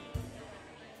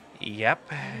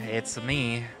 Yep, it's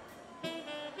me.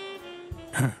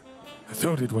 I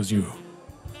thought it was you.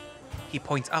 He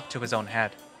points up to his own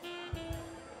head.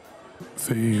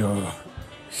 The,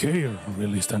 hair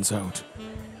really stands out.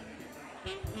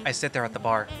 I sit there at the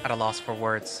bar, at a loss for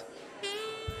words.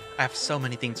 I have so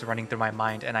many things running through my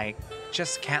mind, and I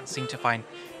just can't seem to find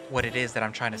what it is that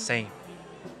I'm trying to say.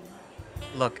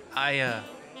 Look,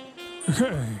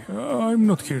 Hey, I'm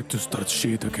not here to start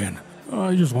shit again.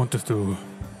 I just wanted to,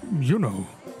 you know.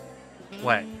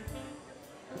 What?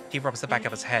 He rubs the back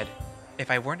of his head. If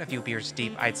I weren't a few beers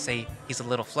deep, I'd say he's a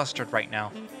little flustered right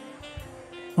now.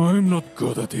 I'm not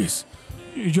good at this.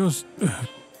 You just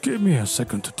give me a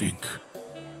second to think.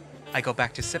 I go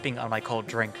back to sipping on my cold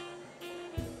drink.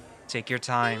 Take your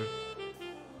time.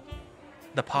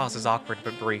 The pause is awkward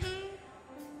but brief.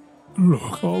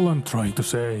 Look, all I'm trying to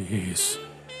say is...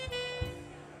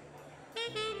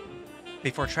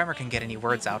 Before Tremor can get any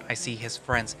words out, I see his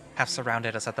friends have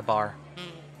surrounded us at the bar.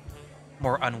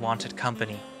 More unwanted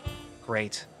company.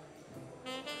 Great.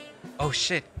 Oh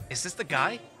shit, is this the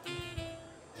guy?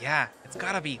 Yeah, it's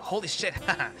gotta be. Holy shit,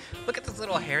 look at this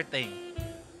little hair thing.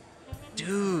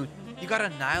 Dude, you got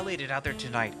annihilated out there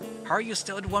tonight. How are you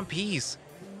still in one piece?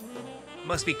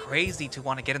 Must be crazy to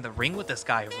want to get in the ring with this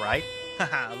guy, right?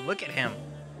 Haha, look at him.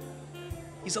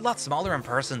 He's a lot smaller in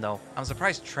person though. I'm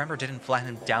surprised Tremor didn't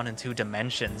flatten him down in 2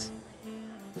 dimensions.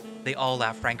 They all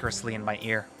laugh rancously in my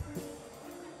ear.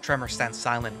 Tremor stands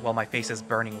silent while my face is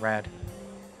burning red.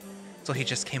 So he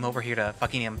just came over here to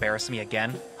fucking embarrass me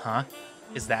again? Huh?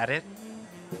 Is that it?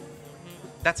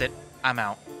 That's it. I'm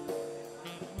out.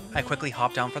 I quickly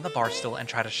hop down from the bar stool and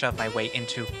try to shove my way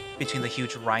between the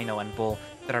huge rhino and bull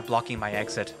that are blocking my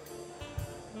exit.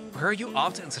 Where are you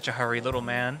off to in such a hurry, little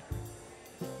man?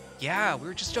 Yeah, we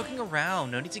were just joking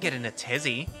around. No need to get in a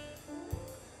tizzy.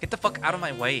 Get the fuck out of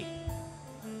my way.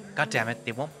 God damn it,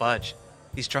 they won't budge.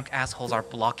 These drunk assholes are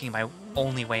blocking my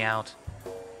only way out.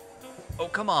 Oh,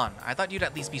 come on. I thought you'd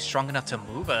at least be strong enough to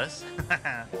move us.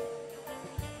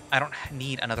 I don't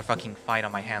need another fucking fight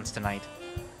on my hands tonight.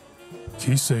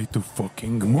 He said to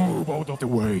fucking move out of the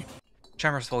way.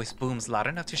 Tremor's voice booms loud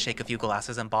enough to shake a few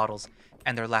glasses and bottles,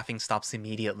 and their laughing stops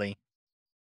immediately.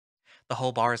 The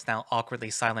whole bar is now awkwardly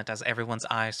silent as everyone's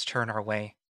eyes turn our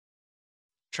way.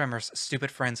 Tremor's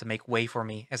stupid friends make way for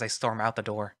me as I storm out the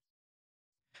door.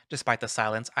 Despite the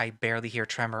silence, I barely hear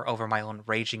Tremor over my own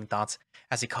raging thoughts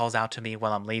as he calls out to me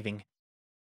while I'm leaving.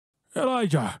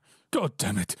 Elijah! God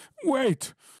damn it!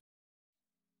 Wait!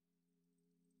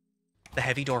 The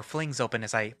heavy door flings open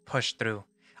as I push through.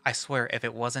 I swear if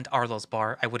it wasn't Arlo's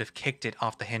bar, I would have kicked it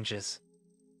off the hinges.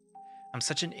 I'm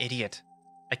such an idiot.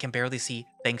 I can barely see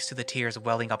thanks to the tears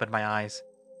welling up in my eyes.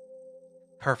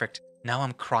 Perfect. Now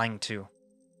I'm crying too.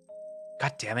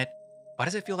 God damn it. Why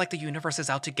does it feel like the universe is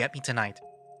out to get me tonight?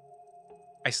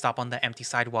 I stop on the empty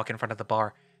sidewalk in front of the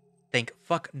bar. Thank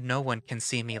fuck no one can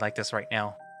see me like this right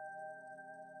now.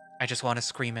 I just want to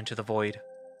scream into the void.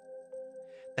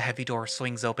 The heavy door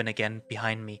swings open again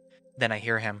behind me. Then I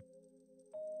hear him.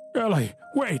 Eli,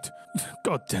 wait!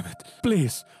 God damn it.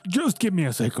 Please, just give me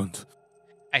a second.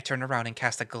 I turn around and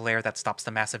cast a glare that stops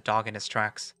the massive dog in his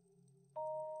tracks.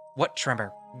 What,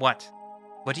 Tremor? What?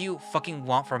 What do you fucking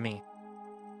want from me?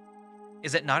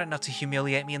 Is it not enough to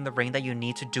humiliate me in the ring that you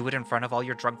need to do it in front of all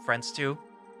your drunk friends too?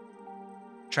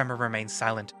 Tremor remains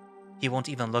silent. He won't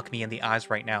even look me in the eyes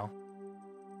right now.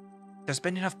 There's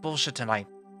been enough bullshit tonight.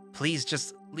 Please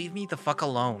just leave me the fuck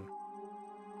alone.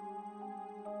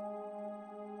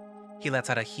 He lets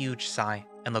out a huge sigh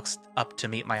and looks up to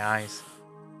meet my eyes.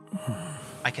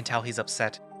 I can tell he's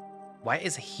upset. Why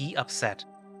is he upset?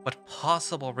 What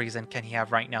possible reason can he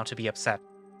have right now to be upset?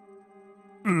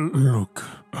 Look,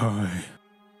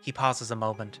 He pauses a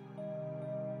moment.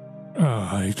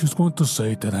 I just want to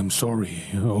say that I'm sorry,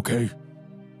 okay?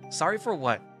 Sorry for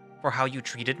what? For how you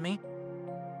treated me?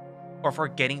 Or for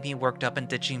getting me worked up and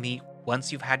ditching me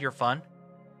once you've had your fun?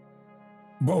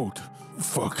 Both.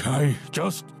 Fuck,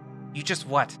 You just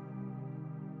what?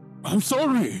 I'm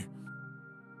sorry!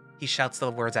 He shouts the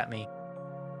words at me.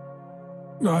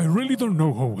 I really don't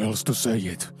know how else to say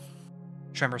it.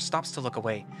 Tremor stops to look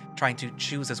away, trying to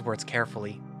choose his words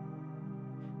carefully.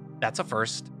 That's a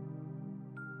first.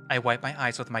 I wipe my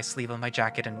eyes with my sleeve of my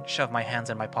jacket and shove my hands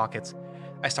in my pockets.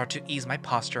 I start to ease my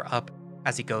posture up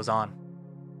as he goes on.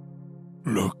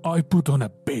 Look, I put on a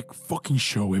big fucking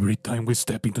show every time we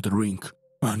step into the rink.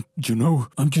 And, you know,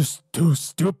 I'm just too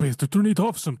stupid to turn it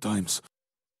off sometimes.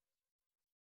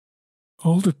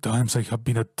 All the times I have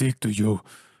been a dick to you,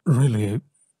 really,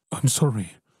 I'm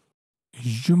sorry.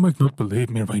 You might not believe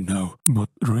me right now, but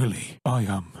really, I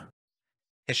am.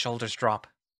 His shoulders drop.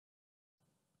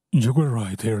 You were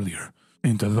right earlier,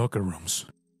 in the locker rooms.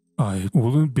 I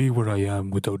wouldn't be where I am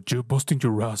without you busting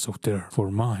your ass out there for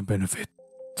my benefit.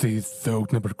 The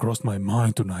thought never crossed my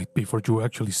mind tonight before you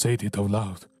actually said it out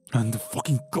loud. And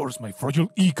of course my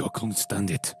fragile ego couldn't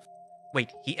stand it.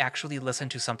 Wait, he actually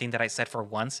listened to something that I said for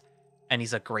once, and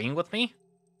he's agreeing with me?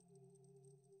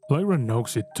 Lyra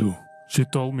knows it too. She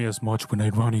told me as much when I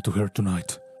ran into her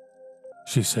tonight.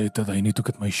 She said that I need to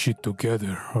get my shit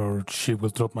together or she will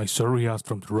drop my sorry ass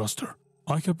from the roster.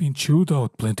 I have been chewed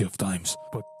out plenty of times,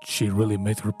 but she really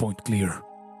made her point clear.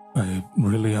 I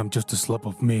really am just a slab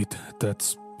of meat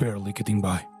that's barely getting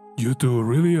by. You two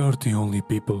really are the only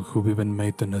people who've even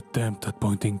made an attempt at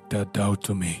pointing that out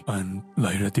to me, and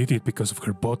Lyra did it because of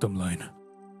her bottom line.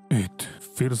 It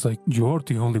feels like you're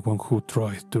the only one who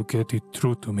tried to get it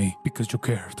through to me because you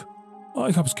cared.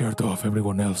 I have scared off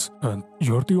everyone else, and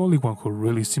you're the only one who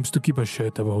really seems to give a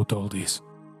shit about all this.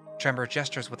 Tremor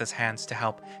gestures with his hands to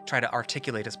help try to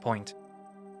articulate his point.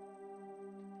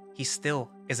 He still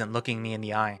isn't looking me in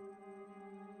the eye.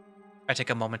 I take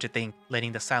a moment to think,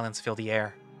 letting the silence fill the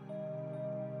air.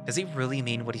 Does he really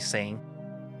mean what he's saying?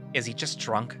 Is he just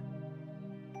drunk?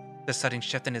 The sudden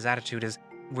shift in his attitude is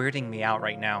weirding me out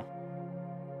right now.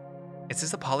 Is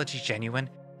his apology genuine?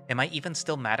 Am I even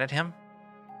still mad at him?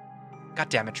 God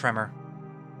damn it, Tremor.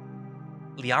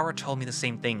 Liara told me the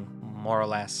same thing, more or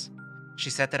less. She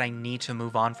said that I need to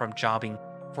move on from jobbing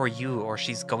for you or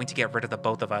she's going to get rid of the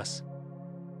both of us.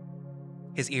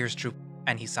 His ears droop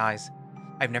and he sighs.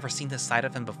 I've never seen this side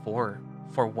of him before.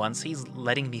 For once, he's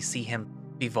letting me see him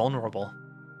be vulnerable.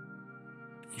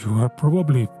 You are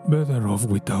probably better off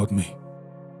without me.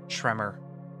 Tremor.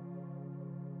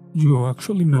 You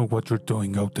actually know what you're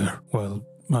doing out there. Well,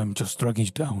 I'm just dragging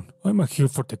you down. I'm a heel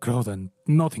for the crowd and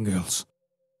nothing else.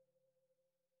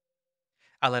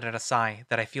 I let out a sigh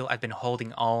that I feel I've been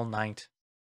holding all night.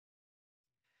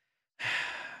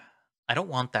 I don't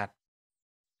want that.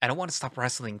 I don't want to stop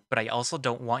wrestling, but I also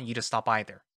don't want you to stop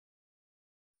either.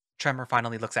 Tremor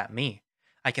finally looks at me.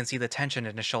 I can see the tension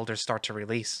in his shoulders start to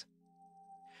release.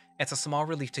 It's a small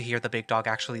relief to hear the big dog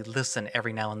actually listen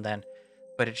every now and then,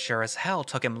 but it sure as hell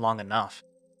took him long enough.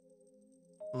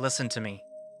 Listen to me.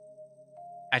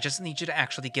 I just need you to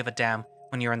actually give a damn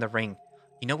when you're in the ring.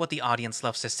 You know what the audience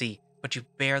loves to see, but you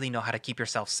barely know how to keep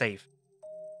yourself safe.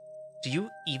 Do you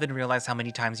even realize how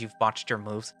many times you've botched your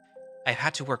moves? I've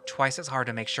had to work twice as hard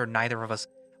to make sure neither of us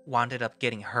wound up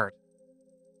getting hurt.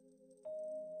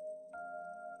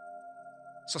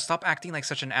 So stop acting like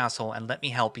such an asshole and let me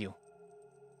help you.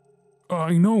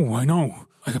 I know.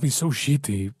 I have been so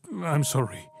shitty. I'm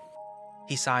sorry.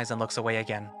 He sighs and looks away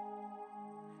again.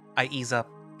 I ease up.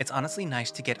 It's honestly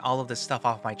nice to get all of this stuff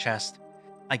off my chest.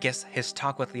 I guess his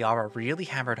talk with Liara really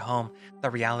hammered home the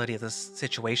reality of this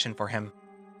situation for him.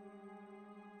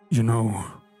 You know,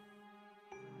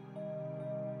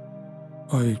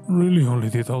 I really only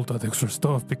did all that extra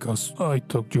stuff because I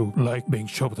thought you liked being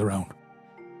shoved around.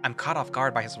 I'm caught off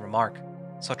guard by his remark.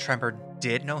 So Tremor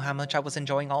did know how much I was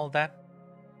enjoying all of that?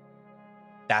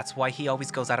 That's why he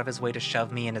always goes out of his way to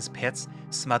shove me in his pits,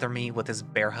 smother me with his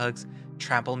bear hugs,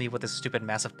 trample me with his stupid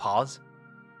massive paws?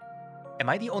 Am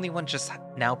I the only one just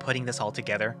now putting this all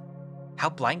together? How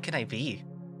blind can I be?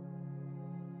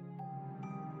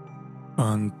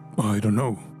 And I don't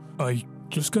know. I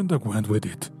just kinda went with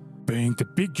it. Being the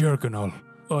big jerk and all.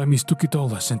 I mistook it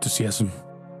all as enthusiasm.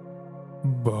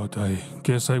 But I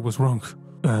guess I was wrong.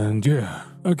 And yeah,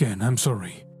 again, I'm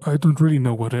sorry. I don't really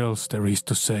know what else there is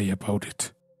to say about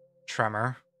it.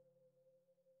 Tremor.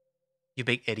 You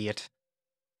big idiot.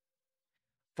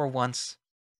 For once,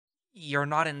 you're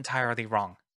not entirely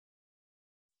wrong.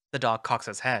 The dog cocks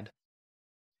his head.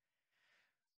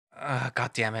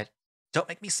 God damn it. Don't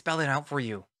make me spell it out for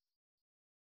you.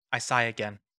 I sigh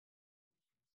again.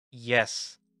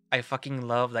 Yes, I fucking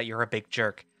love that you're a big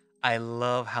jerk. I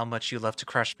love how much you love to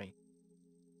crush me.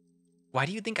 Why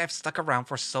do you think I've stuck around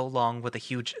for so long with a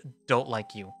huge dolt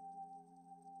like you?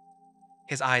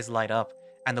 His eyes light up,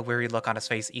 and the weary look on his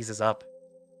face eases up.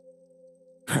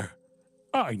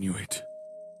 I knew it.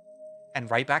 And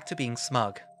right back to being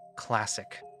smug.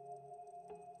 Classic.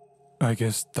 I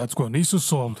guess that's what needs to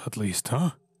solve at least,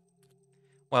 huh?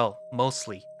 Well,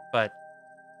 mostly, but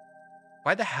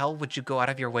why the hell would you go out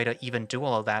of your way to even do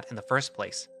all of that in the first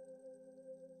place?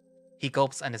 He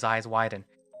gulps and his eyes widen.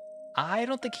 I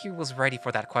don't think he was ready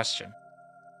for that question.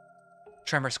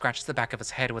 Tremor scratches the back of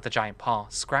his head with a giant paw,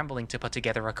 scrambling to put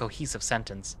together a cohesive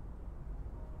sentence.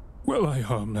 Well, I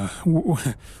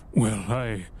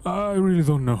really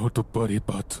don't know how to put it,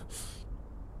 but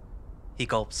He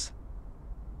gulps.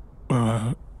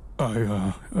 I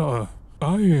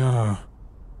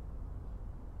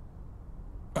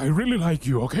really like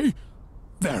you, okay?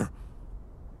 There.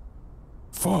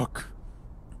 Fuck.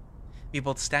 We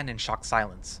both stand in shocked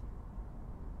silence.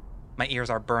 My ears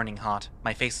are burning hot,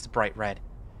 my face is bright red.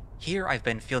 Here I've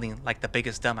been feeling like the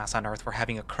biggest dumbass on earth for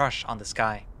having a crush on this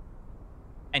guy.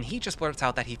 And he just blurts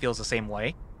out that he feels the same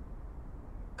way?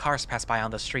 Cars pass by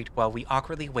on the street while we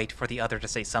awkwardly wait for the other to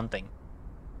say something.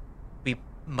 We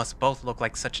must both look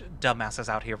like such dumbasses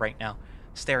out here right now,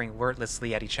 staring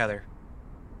wordlessly at each other.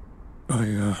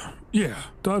 Yeah,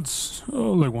 that's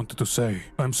all I wanted to say.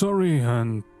 I'm sorry,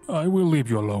 and I will leave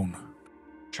you alone.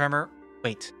 Tremor,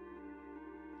 wait.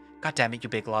 God damn it, you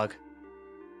big lug.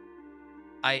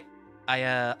 I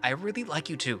really like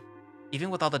you too.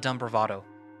 Even with all the dumb bravado,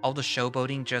 all the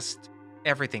showboating, just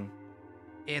everything.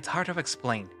 It's hard to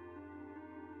explain.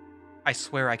 I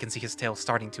swear I can see his tail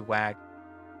starting to wag.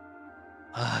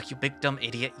 Ugh, you big dumb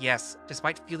idiot, yes.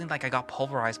 Despite feeling like I got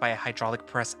pulverized by a hydraulic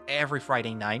press every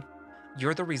Friday night,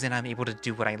 you're the reason I'm able to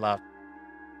do what I love.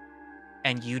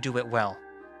 And you do it well.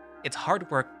 It's hard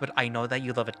work, but I know that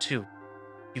you love it too.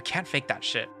 You can't fake that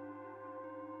shit.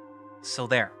 So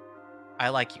there. I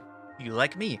like you. You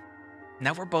like me.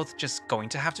 Now we're both just going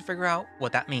to have to figure out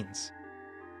what that means.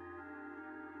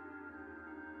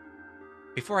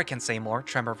 Before I can say more,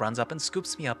 Tremor runs up and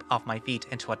scoops me up off my feet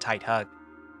into a tight hug.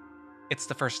 It's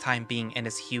the first time being in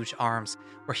his huge arms,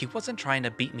 where he wasn't trying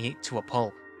to beat me to a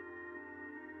pulp.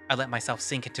 I let myself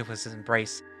sink into his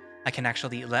embrace. I can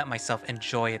actually let myself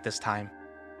enjoy it this time.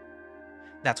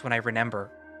 That's when I remember.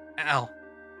 Ow.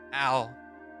 Ow.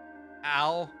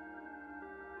 Ow.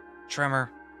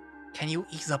 Tremor, can you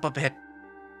ease up a bit?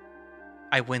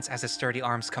 I wince as his sturdy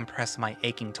arms compress my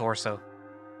aching torso.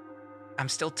 I'm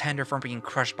still tender from being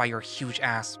crushed by your huge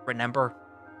ass, remember?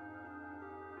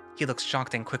 He looks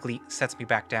shocked and quickly sets me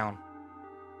back down.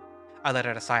 I let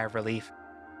out a sigh of relief.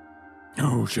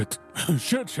 Oh, shit.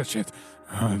 Shit.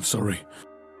 I'm sorry.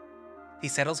 He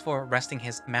settles for resting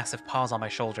his massive paws on my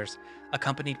shoulders,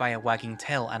 accompanied by a wagging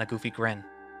tail and a goofy grin.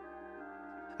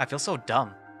 I feel so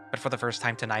dumb, but for the first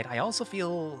time tonight, I also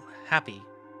feel happy.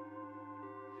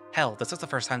 Hell, this is the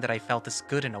first time that I felt this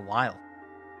good in a while.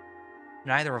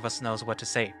 Neither of us knows what to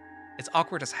say. It's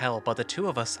awkward as hell, but the two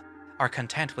of us are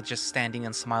content with just standing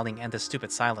and smiling in this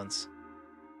stupid silence.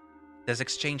 This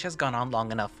exchange has gone on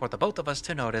long enough for the both of us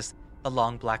to notice the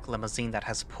long black limousine that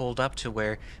has pulled up to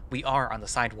where we are on the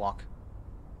sidewalk.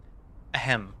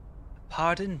 Ahem.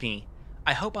 Pardon me.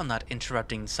 I hope I'm not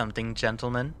interrupting something,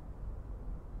 gentlemen.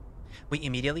 We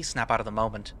immediately snap out of the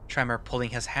moment, Tremor pulling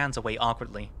his hands away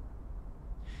awkwardly.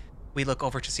 We look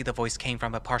over to see the voice came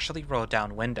from a partially rolled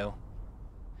down window.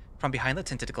 From behind the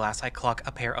tinted glass, I clock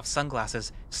a pair of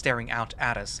sunglasses staring out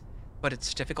at us, but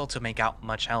it's difficult to make out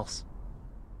much else.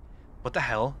 What the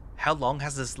hell? How long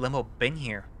has this limo been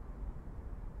here?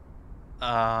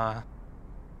 I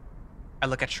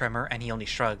look at Tremor and he only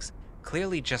shrugs,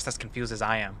 clearly just as confused as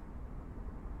I am.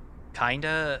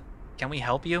 Kinda. Can we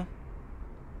help you?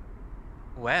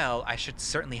 Well, I should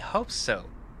certainly hope so.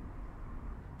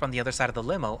 From the other side of the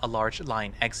limo, a large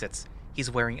lion exits.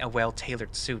 He's wearing a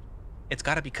well-tailored suit. It's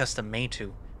gotta be custom made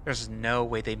too. There's no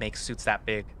way they make suits that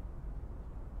big.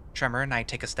 Tremor and I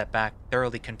take a step back,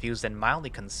 thoroughly confused and mildly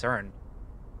concerned.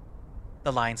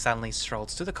 The lion suddenly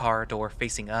strolls to the car door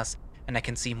facing us, and I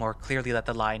can see more clearly that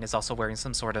the lion is also wearing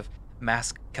some sort of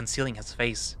mask concealing his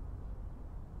face.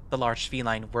 The large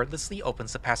feline wordlessly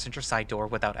opens the passenger side door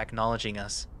without acknowledging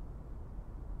us.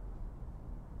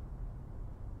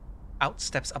 Out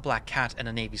steps a black cat in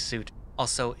a navy suit,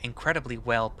 also incredibly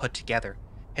well put together.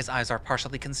 His eyes are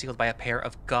partially concealed by a pair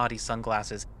of gaudy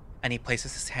sunglasses, and he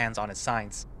places his hands on his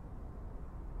sides.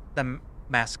 The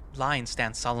masked lion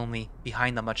stands solemnly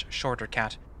behind the much shorter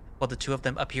cat, while the two of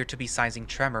them appear to be sizing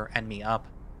Tremor and me up.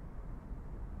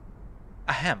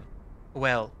 Ahem.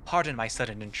 Well, pardon my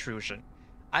sudden intrusion.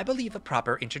 I believe a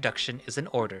proper introduction is in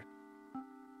order.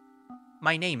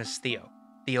 My name is Theo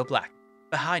Black.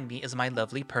 Behind me is my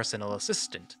lovely personal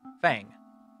assistant, Fang.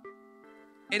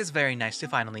 It is very nice to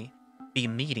finally be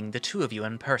meeting the two of you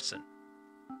in person.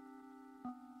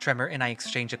 Tremor and I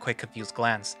exchange a quick confused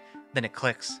glance, then it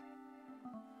clicks.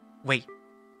 Wait,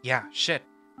 yeah, shit,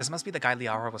 this must be the guy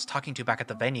Liara was talking to back at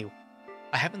the venue.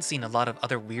 I haven't seen a lot of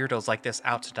other weirdos like this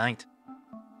out tonight.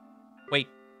 Wait,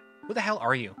 who the hell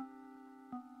are you?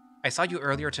 I saw you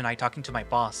earlier tonight talking to my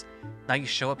boss. Now you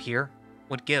show up here?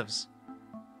 What gives?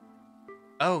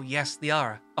 Oh yes,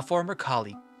 Liara, a former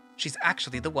colleague. She's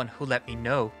actually the one who let me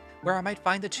know where I might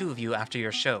find the two of you after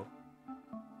your show.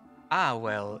 Ah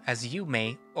well, as you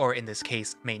may, or in this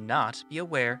case may not, be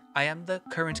aware, I am the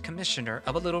current commissioner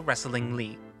of a little wrestling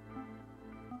league.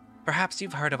 Perhaps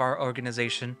you've heard of our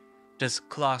organization. Does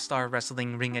Clawstar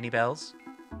Wrestling ring any bells?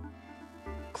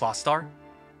 Clawstar?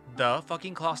 The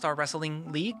fucking Clawstar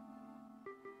Wrestling League?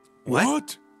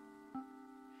 What?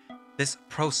 This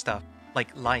pro stuff,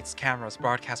 like lights, cameras,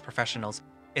 broadcast professionals,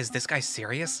 is this guy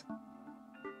serious?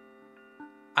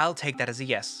 I'll take that as a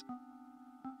yes.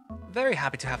 Very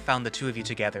happy to have found the two of you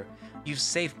together. You've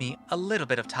saved me a little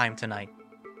bit of time tonight.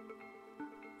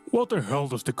 What the hell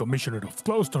does the commissioner of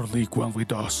Clawstar League want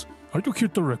with us? Are you here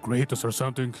to recruit us or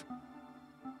something?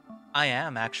 I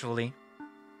am, actually.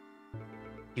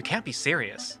 You can't be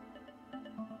serious.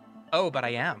 Oh, but I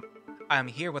am. I am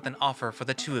here with an offer for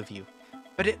the two of you,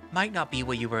 but it might not be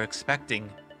what you were expecting.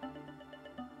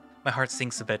 My heart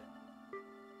sinks a bit.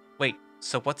 Wait,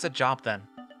 so what's the job then?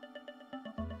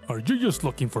 Are you just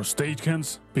looking for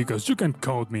stagehands? Because you can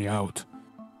count me out.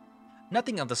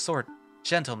 Nothing of the sort.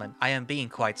 Gentlemen, I am being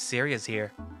quite serious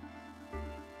here.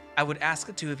 I would ask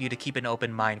the two of you to keep an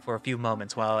open mind for a few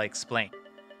moments while I explain.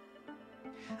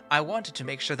 I wanted to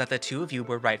make sure that the two of you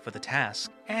were right for the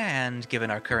task, and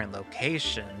given our current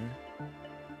location...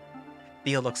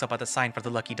 Theo looks up at the sign for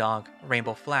the lucky dog,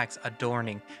 rainbow flags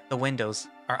adorning the windows.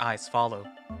 Our eyes follow.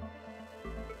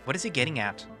 What is he getting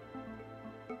at?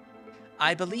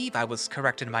 I believe I was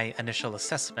correct in my initial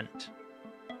assessment.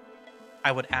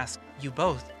 I would ask you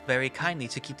both very kindly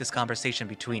to keep this conversation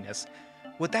between us.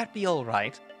 Would that be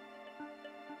alright?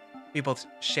 We both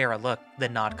share a look,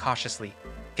 then nod cautiously,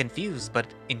 confused but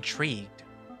intrigued.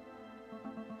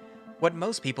 What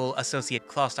most people associate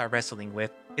Clawstar Wrestling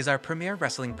with is our premier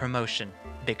wrestling promotion.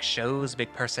 Big shows,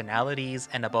 big personalities,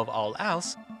 and above all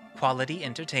else, quality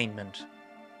entertainment.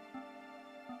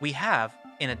 We have,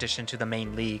 in addition to the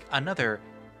main league, another,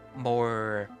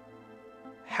 more...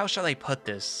 how shall I put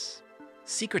this?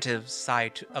 Secretive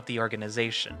side of the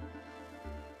organization.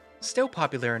 Still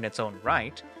popular in its own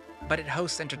right, but it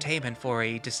hosts entertainment for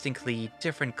a distinctly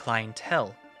different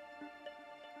clientele.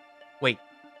 Wait,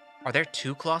 are there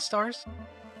two Clawstars?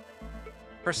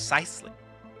 Precisely.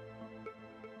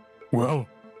 Well,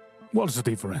 what's the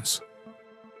difference?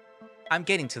 I'm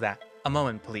getting to that. A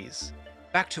moment, please.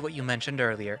 Back to what you mentioned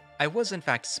earlier. I was in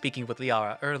fact speaking with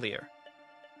Liara earlier.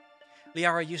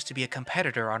 Liara used to be a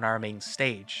competitor on our main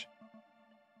stage.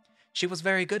 She was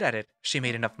very good at it. She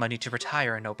made enough money to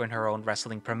retire and open her own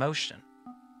wrestling promotion.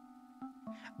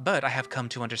 But I have come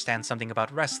to understand something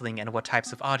about wrestling and what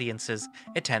types of audiences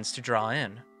it tends to draw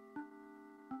in.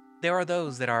 There are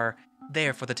those that are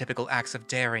there for the typical acts of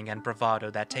daring and bravado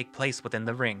that take place within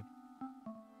the ring.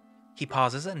 He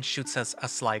pauses and shoots us a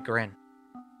sly grin.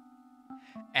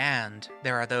 And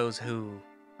there are those who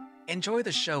enjoy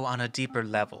the show on a deeper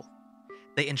level.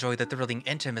 They enjoy the thrilling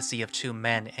intimacy of two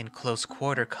men in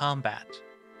close-quarter combat.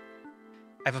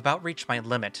 I've about reached my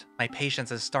limit. My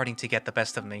patience is starting to get the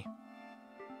best of me.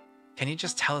 Can you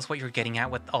just tell us what you're getting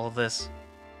at with all of this?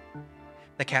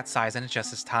 The cat sighs and adjusts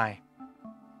his tie.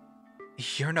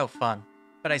 You're no fun,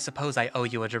 but I suppose I owe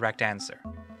you a direct answer.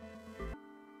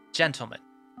 Gentlemen,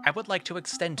 I would like to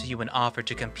extend to you an offer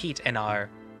to compete in our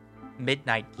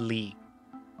Midnight League.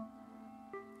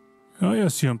 I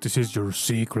assume this is your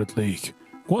secret league.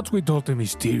 What's with all the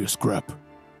mysterious crap?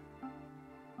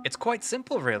 It's quite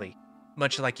simple, really.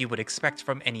 Much like you would expect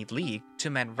from any league, two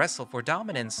men wrestle for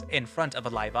dominance in front of a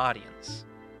live audience.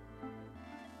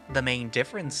 The main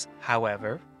difference,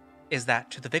 however, is that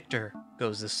to the victor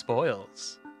goes the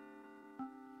spoils.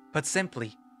 Put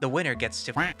simply, the winner gets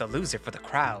to f*** the loser for the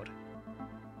crowd.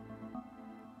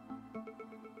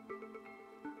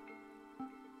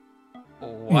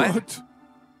 What?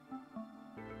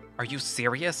 Are you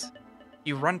serious?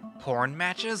 You run porn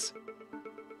matches?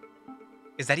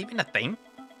 Is that even a thing?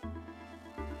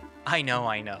 I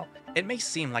know. It may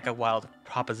seem like a wild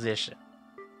proposition.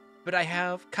 But I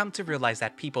have come to realize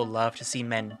that people love to see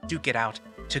men duke it out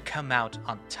to come out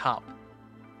on top.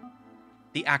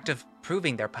 The act of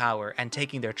proving their power and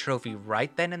taking their trophy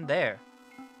right then and there.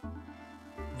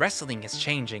 Wrestling is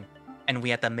changing, and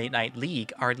we at the Midnight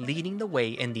League are leading the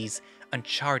way in these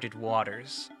uncharted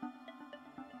waters.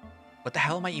 What the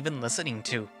hell am I even listening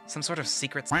to? Some sort of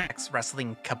secret sex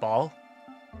wrestling cabal?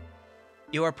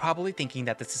 You are probably thinking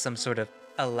that this is some sort of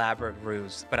elaborate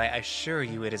ruse, but I assure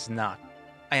you it is not.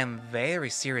 I am very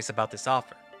serious about this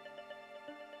offer.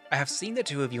 I have seen the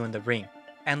two of you in the ring,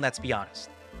 and let's be honest,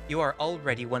 you are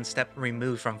already one step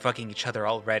removed from fucking each other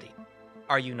already.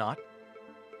 Are you not?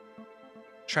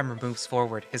 Tremor moves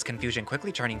forward, his confusion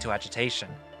quickly turning to agitation.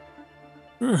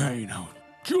 Hey now,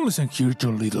 you listen here,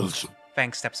 you littles.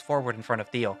 Fang steps forward in front of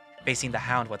Theo, facing the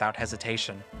hound without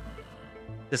hesitation.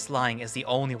 This lying is the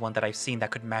only one that I've seen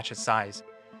that could match his size.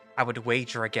 I would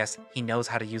wager a guess he knows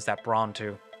how to use that brawn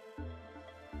too.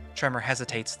 Tremor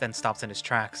hesitates, then stops in his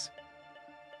tracks.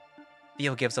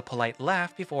 Theo gives a polite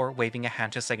laugh before waving a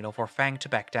hand to signal for Fang to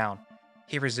back down.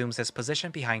 He resumes his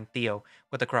position behind Theo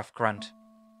with a gruff grunt.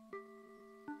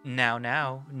 Now,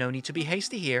 no need to be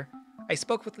hasty here. I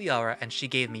spoke with Liara and she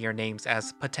gave me your names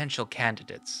as potential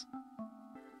candidates.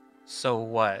 So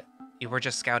what? You were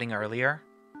just scouting earlier?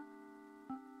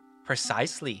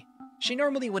 Precisely. She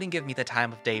normally wouldn't give me the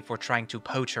time of day for trying to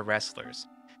poach her wrestlers,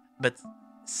 but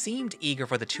seemed eager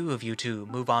for the two of you to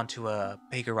move on to a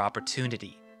bigger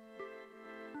opportunity.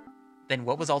 Then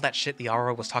what was all that shit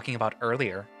Liara was talking about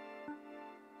earlier?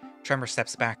 Tremor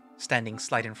steps back, standing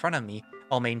slight in front of me,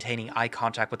 while maintaining eye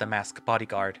contact with the masked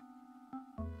bodyguard.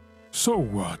 So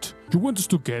what? You want us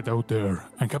to get out there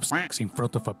and have sex in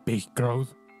front of a big crowd?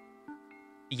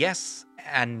 Yes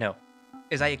and no.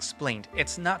 As I explained,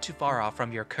 it's not too far off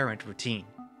from your current routine.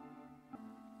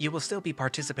 You will still be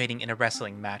participating in a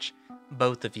wrestling match,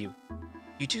 both of you.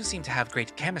 You two seem to have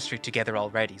great chemistry together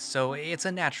already, so it's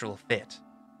a natural fit.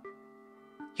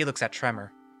 He looks at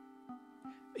Tremor.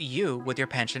 You, with your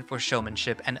penchant for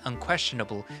showmanship and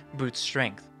unquestionable brute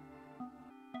strength.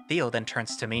 Theo then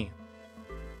turns to me.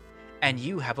 And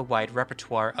you have a wide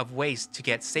repertoire of ways to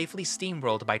get safely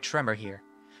steamrolled by Tremor here.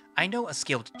 I know a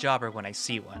skilled jobber when I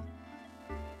see one.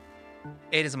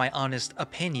 It is my honest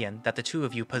opinion that the two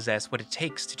of you possess what it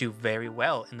takes to do very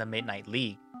well in the Midnight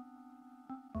League.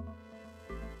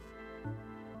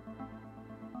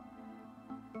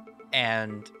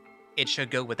 And it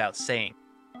should go without saying.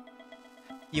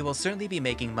 You will certainly be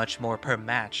making much more per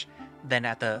match than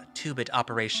at the 2-bit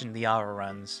operation Liara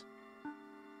runs.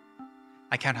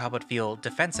 I can't help but feel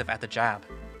defensive at the jab.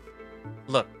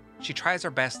 Look, she tries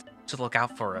her best to look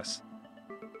out for us.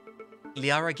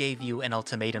 Liara gave you an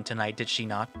ultimatum tonight, did she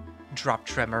not? Drop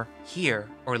Tremor here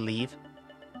or leave?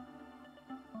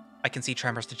 I can see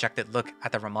Tremor's dejected look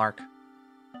at the remark.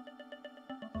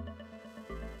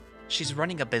 She's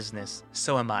running a business,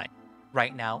 so am I.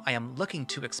 Right now, I am looking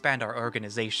to expand our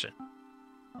organization.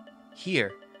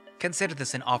 Here, consider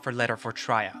this an offer letter for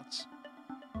tryouts.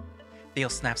 Theo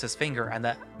snaps his finger and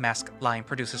the masked lion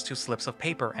produces 2 slips of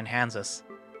paper and hands us.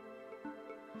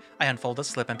 I unfold the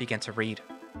slip and begin to read.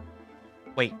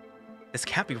 Wait, this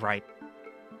can't be right.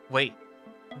 Wait,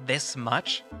 this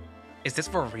much? Is this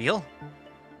for real?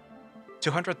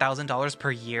 $200,000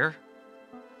 per year?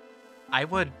 I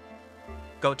would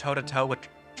go toe-to-toe with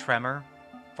Tremor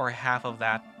for half of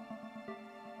that.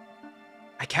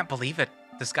 I can't believe it.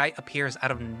 This guy appears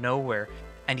out of nowhere,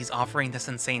 and he's offering this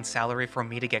insane salary for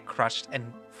me to get crushed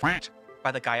and franked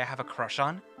by the guy I have a crush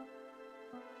on?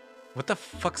 What the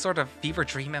fuck sort of fever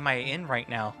dream am I in right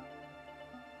now?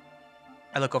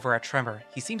 I look over at Tremor.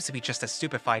 He seems to be just as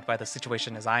stupefied by the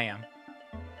situation as I am.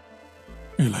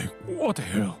 You're like, what the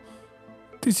hell?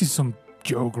 This is some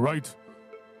joke, right?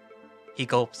 He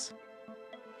gulps.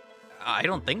 I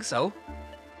don't think so.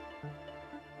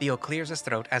 Theo clears his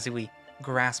throat as we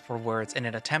grasp for words in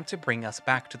an attempt to bring us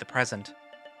back to the present.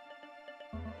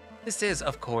 This is,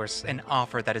 of course, an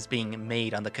offer that is being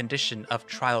made on the condition of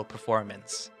trial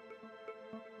performance.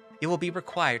 You will be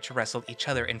required to wrestle each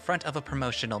other in front of a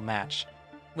promotional match.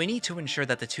 We need to ensure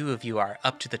that the two of you are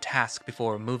up to the task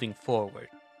before moving forward.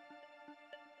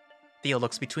 Theo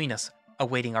looks between us,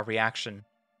 awaiting our reaction.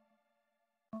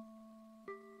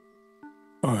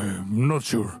 I'm not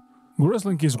sure.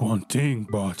 Wrestling is one thing,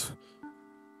 but...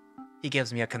 He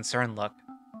gives me a concerned look.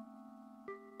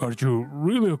 Are you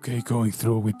really okay going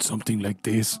through with something like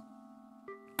this?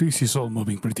 This is all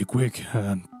moving pretty quick,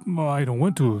 and I don't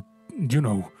want to,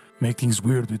 make things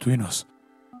weird between us.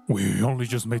 We only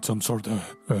just made some sort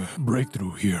of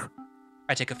breakthrough here.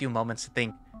 I take a few moments to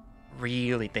think.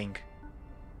 Really think.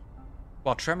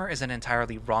 While Tremor isn't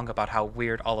entirely wrong about how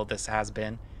weird all of this has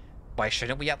been, why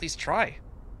shouldn't we at least try?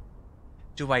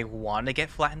 Do I want to get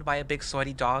flattened by a big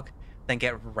sweaty dog, then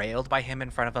get railed by him in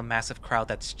front of a massive crowd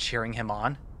that's cheering him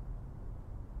on?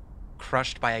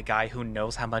 Crushed by a guy who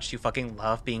knows how much you fucking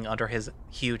love being under his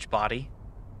huge body?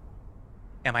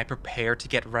 Am I prepared to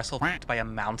get wrestled by a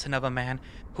mountain of a man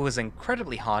who is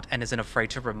incredibly hot and isn't afraid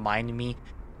to remind me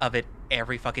of it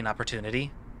every fucking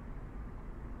opportunity?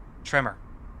 Tremor.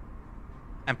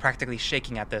 I'm practically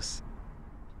shaking at this.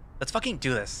 Let's fucking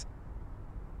do this.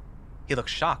 He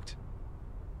looks shocked.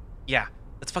 Yeah,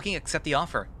 let's fucking accept the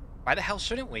offer. Why the hell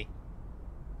shouldn't we?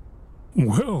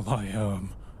 Well,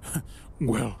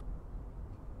 well,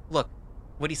 Look,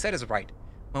 what he said is right.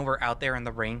 When we're out there in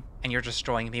the ring, and you're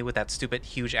destroying me with that stupid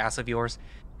huge ass of yours,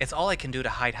 it's all I can do to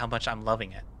hide how much I'm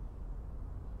loving it.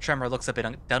 Tremor looks a bit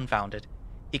dumbfounded.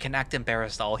 He can act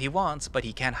embarrassed all he wants, but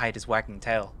he can't hide his wagging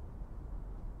tail.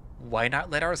 Why not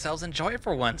let ourselves enjoy it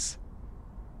for once?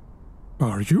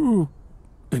 are you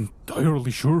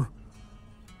entirely sure?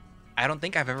 I don't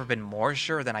think I've ever been more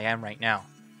sure than I am right now.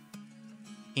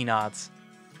 He nods.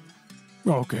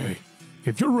 Okay,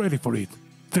 if you're ready for it,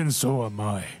 then so am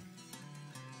I.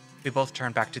 We both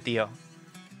turn back to Theo.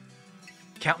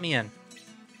 Count me in.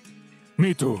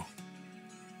 Me too.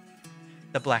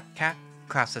 The black cat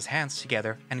clasps his hands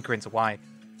together and grins wide.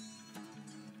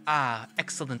 Ah,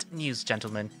 excellent news,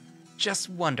 gentlemen. Just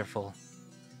wonderful.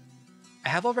 I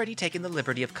have already taken the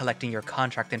liberty of collecting your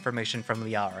contract information from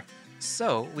Liara,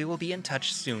 so we will be in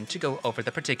touch soon to go over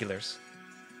the particulars.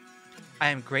 I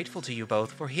am grateful to you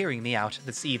both for hearing me out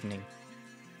this evening.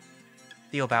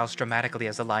 Theo bows dramatically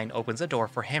as the lion opens a door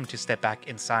for him to step back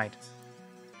inside.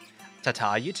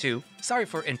 Ta-ta, you two. Sorry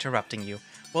for interrupting you.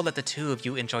 We'll let the two of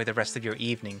you enjoy the rest of your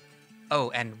evening. Oh,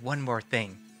 and one more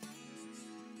thing.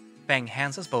 Fang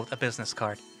hands us both a business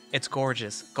card. It's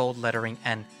gorgeous, gold lettering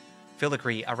and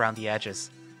filigree around the edges.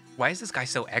 Why is this guy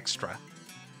so extra?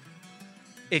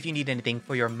 If you need anything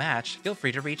for your match, feel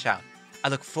free to reach out. I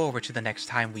look forward to the next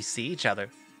time we see each other.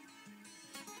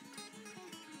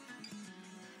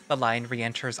 The lion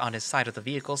re-enters on his side of the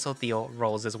vehicle, so Theo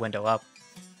rolls his window up.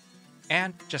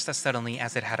 And, just as suddenly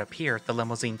as it had appeared, the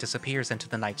limousine disappears into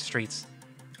the night streets.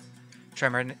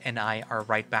 Tremor and I are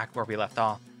right back where we left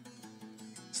off.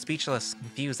 Speechless,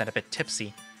 confused, and a bit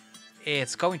tipsy.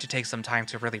 It's going to take some time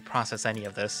to really process any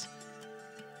of this.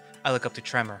 I look up to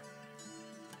Tremor.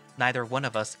 Neither one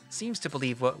of us seems to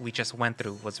believe what we just went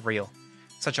through was real.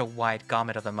 Such a wide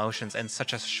gamut of emotions in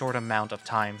such a short amount of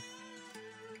time.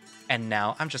 And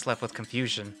now I'm just left with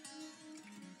confusion.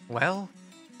 Well,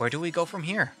 where do we go from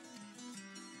here?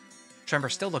 Tremor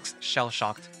still looks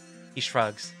shell-shocked. He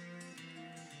shrugs.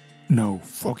 No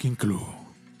fucking clue.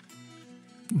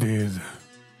 Did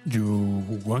you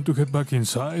want to head back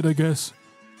inside, I guess?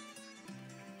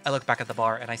 I look back at the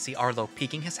bar and I see Arlo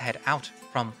peeking his head out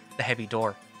from the heavy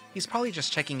door. He's probably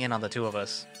just checking in on the two of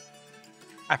us.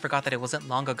 I forgot that it wasn't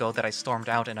long ago that I stormed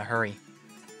out in a hurry.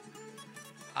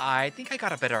 I think I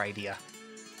got a better idea.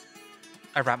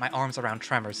 I wrap my arms around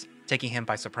Tremor's, taking him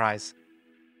by surprise.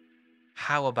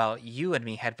 How about you and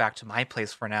me head back to my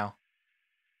place for now?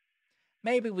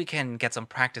 Maybe we can get some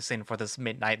practice in for this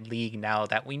Midnight League now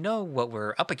that we know what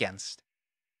we're up against.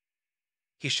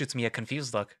 He shoots me a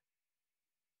confused look.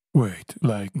 Wait,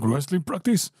 like wrestling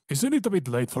practice? Isn't it a bit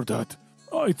late for that?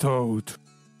 I thought...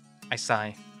 I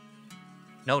sigh.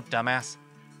 No, dumbass.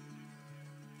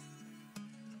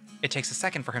 It takes a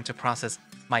second for him to process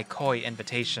my coy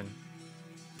invitation.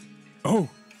 Oh,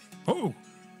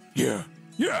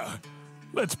 yeah,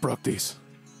 let's practice.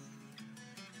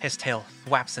 His tail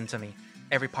thwaps into me.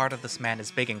 Every part of this man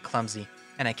is big and clumsy,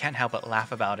 and I can't help but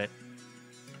laugh about it.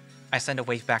 I send a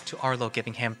wave back to Arlo,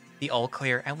 giving him the all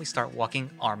clear, and we start walking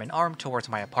arm in arm towards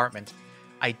my apartment.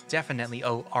 I definitely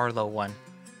owe Arlo one.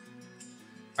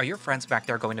 Are your friends back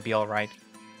there going to be alright?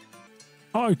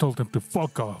 I told them to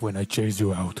fuck off when I chased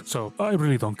you out, so I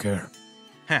really don't care.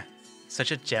 Heh,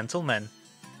 such a gentleman.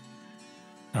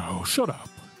 Oh, shut up.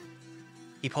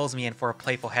 He pulls me in for a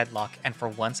playful headlock, and for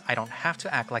once I don't have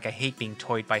to act like I hate being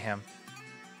toyed by him.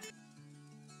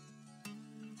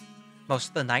 Most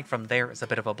of the night from there is a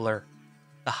bit of a blur.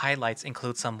 The highlights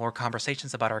include some more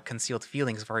conversations about our concealed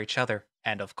feelings for each other,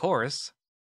 and of course...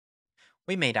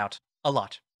 we made out. A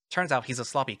lot. Turns out he's a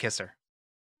sloppy kisser.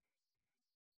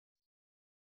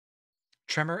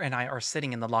 Tremor and I are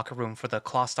sitting in the locker room for the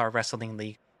Clawstar Wrestling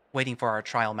League, waiting for our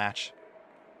trial match.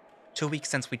 2 weeks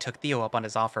since we took Theo up on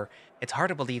his offer, it's hard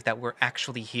to believe that we're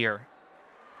actually here.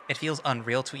 It feels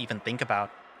unreal to even think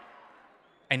about.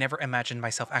 I never imagined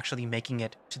myself actually making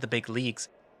it to the big leagues.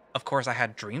 Of course I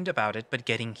had dreamed about it, but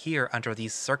getting here under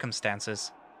these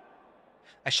circumstances.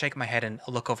 I shake my head and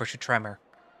look over to Tremor.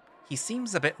 He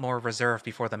seems a bit more reserved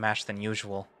before the match than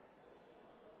usual.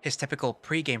 His typical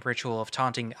pre-game ritual of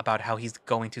taunting about how he's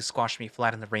going to squash me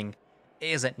flat in the ring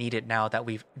isn't needed now that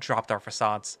we've dropped our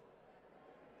facades.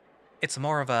 It's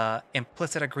more of a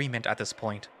implicit agreement at this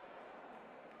point.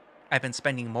 I've been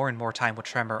spending more and more time with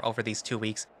Tremor over these 2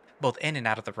 weeks, both in and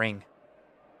out of the ring.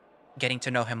 Getting to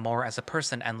know him more as a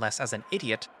person and less as an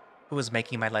idiot who is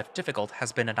making my life difficult,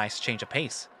 has been a nice change of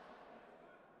pace.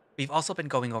 We've also been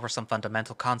going over some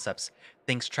fundamental concepts,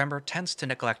 things Tremor tends to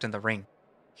neglect in the ring.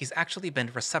 He's actually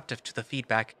been receptive to the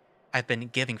feedback I've been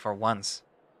giving for once.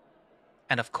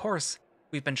 And of course,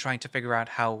 we've been trying to figure out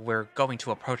how we're going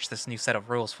to approach this new set of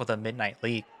rules for the Midnight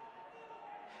League.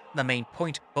 The main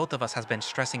point both of us has been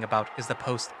stressing about is the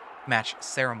post-match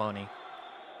ceremony.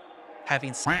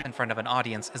 Having sat in front of an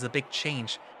audience is a big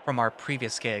change from our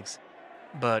previous gigs,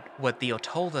 but what Theo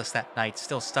told us that night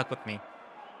still stuck with me.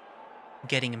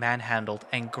 Getting manhandled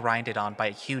and grinded on by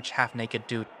a huge half-naked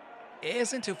dude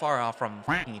isn't too far off from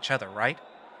f***ing each other, right?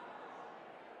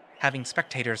 Having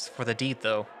spectators for the deed,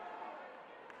 though.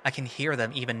 I can hear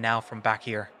them even now from back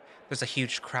here. There's a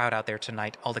huge crowd out there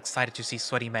tonight, all excited to see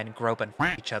sweaty men grope and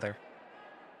f*** each other.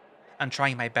 I'm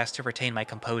trying my best to retain my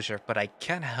composure, but I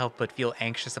can't help but feel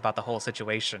anxious about the whole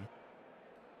situation.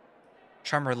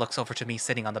 Tremor looks over to me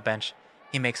sitting on the bench.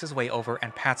 He makes his way over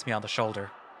and pats me on the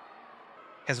shoulder.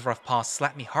 His rough paws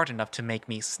slap me hard enough to make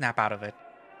me snap out of it.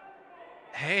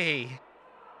 Hey!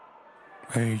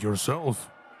 Hey, yourself.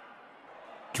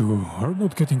 You are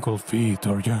not getting cold feet,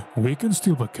 are you? We can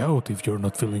still back out if you're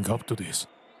not feeling up to this.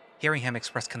 Hearing him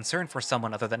express concern for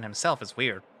someone other than himself is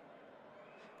weird.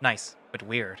 Nice, but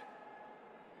weird.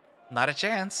 Not a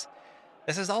chance.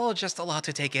 This is all just a lot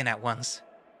to take in at once.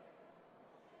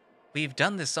 We've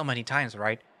done this so many times,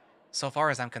 right? So far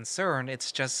as I'm concerned,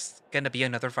 it's just gonna be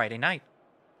another Friday night.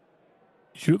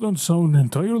 You don't sound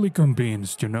entirely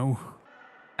convinced, you know.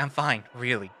 I'm fine,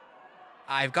 really.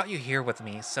 I've got you here with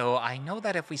me, so I know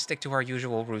that if we stick to our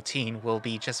usual routine, we'll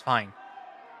be just fine.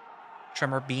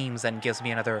 Tremor beams and gives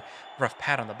me another rough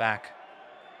pat on the back.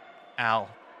 Ow.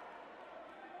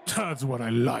 That's what I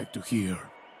like to hear.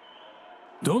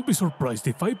 Don't be surprised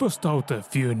if I bust out a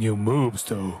few new moves,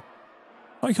 though.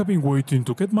 I have been waiting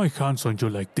to get my hands on you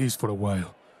like this for a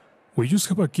while. We just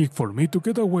have a gig for me to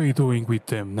get away doing with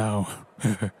them now.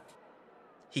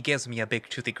 He gives me a big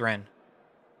toothy grin.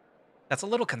 That's a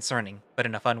little concerning, but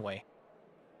in a fun way.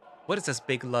 What does this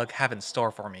big lug have in store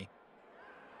for me?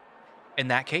 In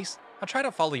that case, I'll try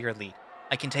to follow your lead.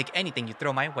 I can take anything you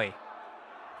throw my way.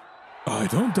 I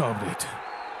don't doubt it.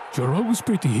 You're always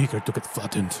pretty eager to get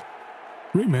flattened.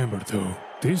 Remember though,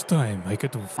 this time I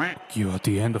get to f*** you at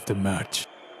the end of the match.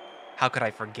 How could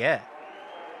I forget?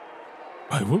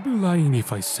 I will be lying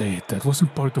if I say that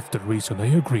wasn't part of the reason I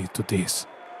agreed to this.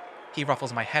 He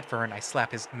ruffles my head fur and I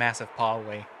slap his massive paw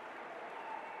away.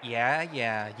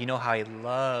 Yeah, you know how I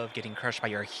love getting crushed by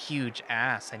your huge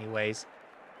ass anyways.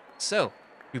 So,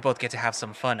 we both get to have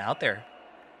some fun out there.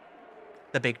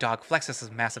 The big dog flexes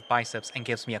his massive biceps and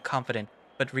gives me a confident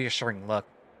but reassuring look.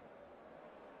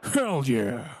 Hell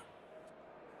yeah!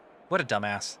 What a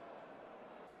dumbass.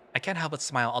 I can't help but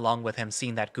smile along with him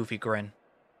seeing that goofy grin.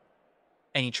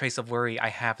 Any trace of worry I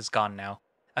have is gone now.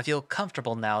 I feel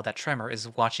comfortable now that Tremor is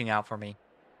watching out for me.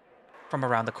 From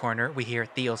around the corner, we hear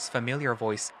Theo's familiar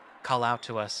voice call out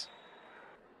to us.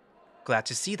 Glad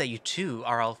to see that you two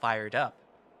are all fired up.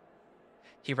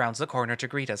 He rounds the corner to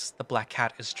greet us. The black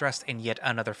cat is dressed in yet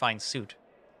another fine suit.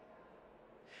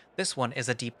 This one is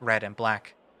a deep red and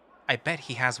black. I bet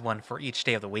he has one for each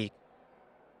day of the week.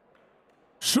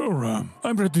 Sure,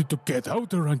 I'm ready to get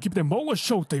out there and give them all a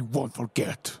show they won't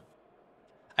forget.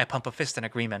 I pump a fist in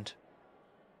agreement.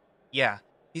 Yeah,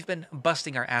 we've been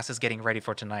busting our asses getting ready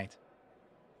for tonight.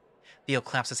 Theo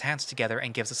claps his hands together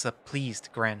and gives us a pleased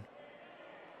grin.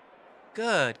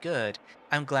 Good.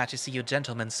 I'm glad to see you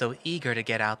gentlemen so eager to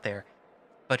get out there.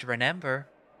 But remember...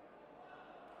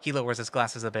 He lowers his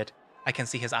glasses a bit. I can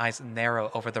see his eyes narrow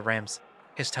over the rims.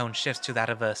 His tone shifts to that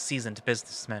of a seasoned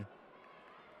businessman.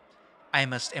 I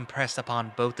must impress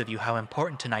upon both of you how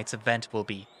important tonight's event will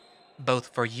be,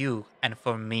 both for you and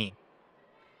for me.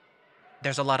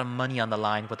 There's a lot of money on the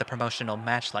line with a promotional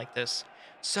match like this,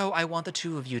 so I want the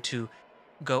two of you to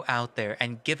go out there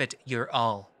and give it your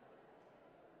all.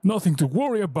 Nothing to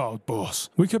worry about, boss.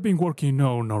 We have been working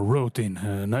on our routine,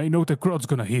 and I know the crowd's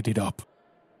gonna heat it up.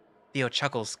 Theo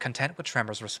chuckles, content with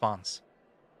Tremor's response.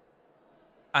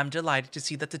 I'm delighted to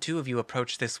see that the two of you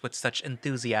approach this with such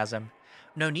enthusiasm.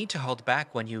 No need to hold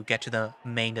back when you get to the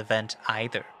main event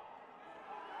either.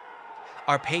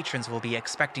 Our patrons will be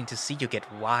expecting to see you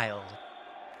get wild.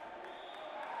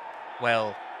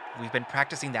 Well, we've been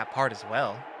practicing that part as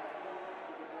well.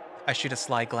 I shoot a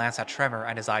sly glance at Tremor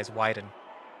and his eyes widen.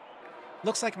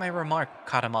 Looks like my remark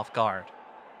caught him off guard.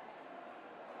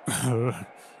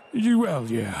 Well,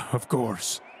 yeah, of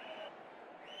course.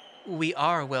 We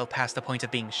are well past the point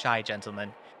of being shy,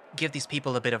 gentlemen. Give these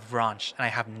people a bit of raunch, and I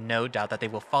have no doubt that they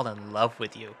will fall in love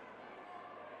with you.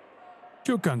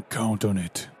 You can count on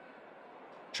it.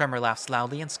 Tremor laughs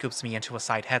loudly and scoops me into a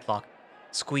side headlock,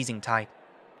 squeezing tight.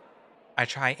 I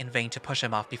try in vain to push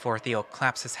him off before Theo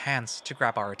claps his hands to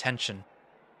grab our attention.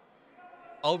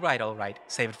 Alright,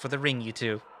 save it for the ring, you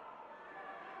two.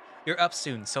 You're up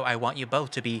soon, so I want you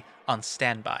both to be on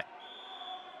standby.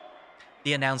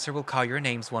 The announcer will call your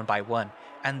names one by one,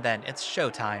 and then it's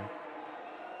showtime.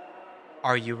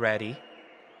 Are you ready?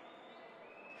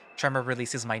 Tremor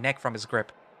releases my neck from his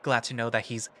grip, glad to know that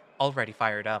he's already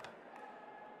fired up.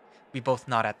 We both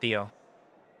nod at Theo.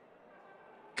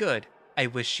 Good. I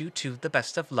wish you two the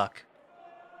best of luck.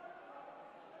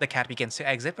 The cat begins to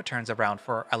exit but turns around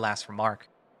for a last remark.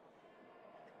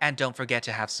 And don't forget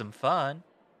to have some fun.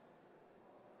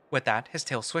 With that, his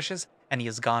tail swishes and he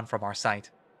is gone from our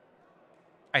sight.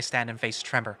 I stand and face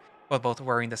Tremor, while both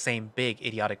wearing the same big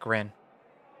idiotic grin.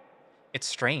 It's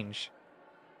strange.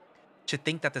 To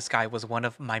think that this guy was one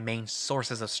of my main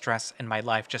sources of stress in my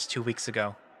life just 2 weeks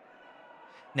ago.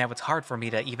 Now it's hard for me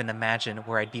to even imagine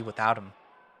where I'd be without him.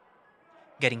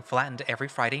 Getting flattened every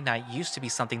Friday night used to be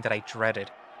something that I dreaded,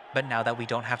 but now that we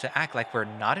don't have to act like we're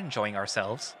not enjoying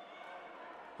ourselves,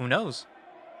 who knows?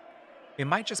 We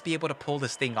might just be able to pull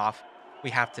this thing off we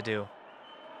have to do.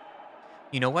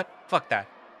 You know what? Fuck that.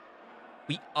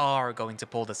 We are going to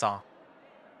pull this off.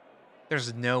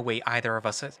 There's no way either of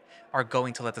us are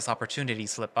going to let this opportunity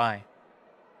slip by.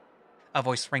 A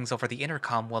voice rings over the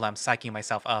intercom while I'm psyching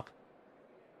myself up.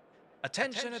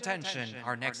 Attention, attention,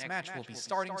 our next match will be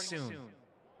starting soon.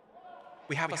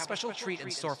 We have a special treat in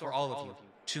store for all of you.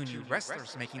 2 new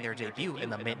wrestlers making their debut in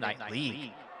the Midnight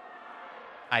League.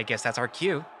 I guess that's our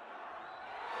cue.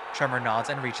 Tremor nods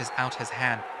and reaches out his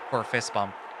hand for a fist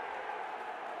bump.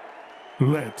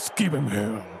 Let's give him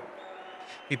hell.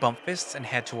 We bump fists and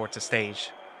head towards the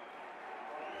stage.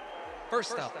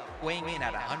 First up, weighing in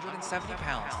at 170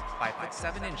 pounds,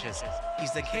 5'7" inches,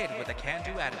 he's the kid with a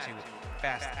can-do attitude,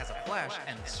 fast as a flash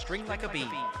and string like a bee.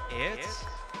 It's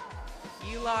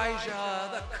Elijah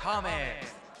the Comet.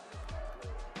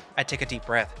 I take a deep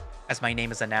breath. As my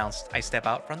name is announced, I step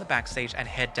out from the backstage and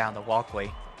head down the walkway.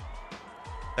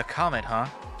 The Comet, huh?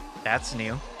 That's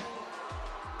new.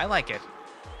 I like it.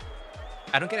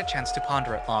 I don't get a chance to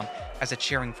ponder it long, as the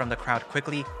cheering from the crowd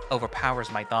quickly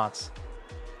overpowers my thoughts.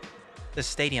 The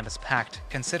stadium is packed,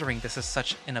 considering this is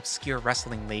such an obscure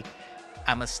wrestling league.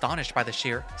 I'm astonished by the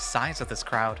sheer size of this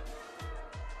crowd.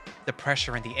 The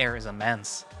pressure in the air is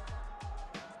immense.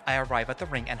 I arrive at the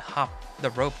ring and hop the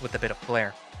rope with a bit of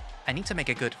flair. I need to make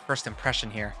a good first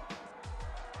impression here.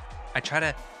 I try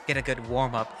to get a good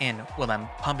warm-up in while I'm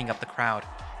pumping up the crowd.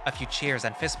 A few cheers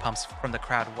and fist pumps from the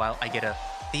crowd while I get a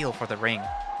feel for the ring.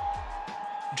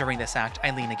 During this act,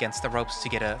 I lean against the ropes to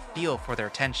get a feel for their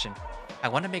tension. I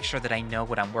want to make sure that I know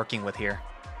what I'm working with here.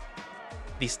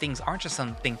 These things aren't just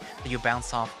something that you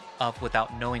bounce off of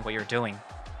without knowing what you're doing.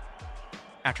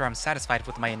 After I'm satisfied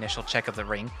with my initial check of the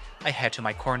ring, I head to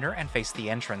my corner and face the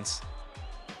entrance.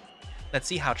 Let's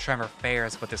see how Tremor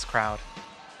fares with this crowd.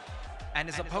 And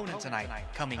his opponent tonight,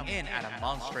 coming in at a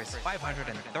monstrous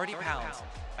 530 pounds,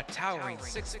 a towering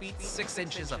 6 feet 6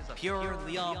 inches of pure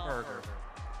Leon Berger.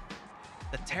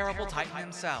 The terrible titan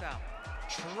himself,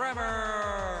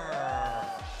 Tremor!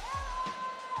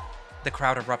 The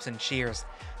crowd erupts in cheers.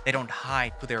 They don't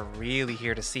hide who they're really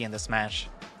here to see in this match.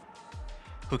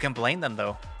 Who can blame them,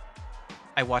 though?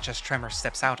 I watch as Tremor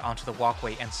steps out onto the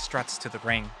walkway and struts to the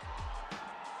ring.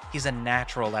 He's a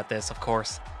natural at this, of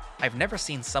course. I've never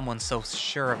seen someone so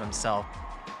sure of himself.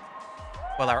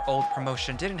 While our old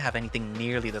promotion didn't have anything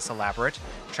nearly this elaborate,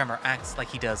 Tremor acts like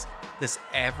he does this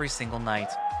every single night.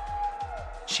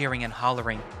 Cheering and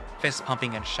hollering, fist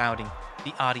pumping and shouting,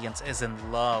 the audience is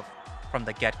in love from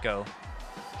the get-go.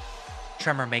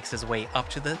 Tremor makes his way up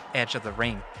to the edge of the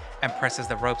ring and presses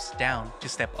the ropes down to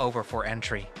step over for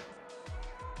entry.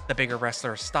 The bigger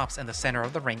wrestler stops in the center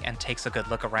of the ring and takes a good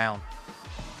look around.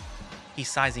 He's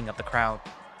sizing up the crowd.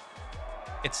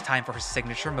 It's time for his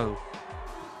signature move.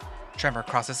 Tremor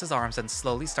crosses his arms and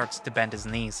slowly starts to bend his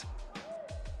knees.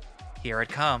 Here it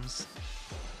comes.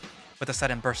 With a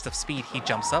sudden burst of speed, he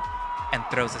jumps up and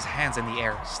throws his hands in the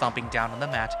air, stomping down on the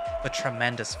mat with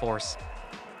tremendous force.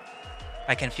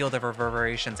 I can feel the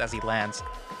reverberations as he lands.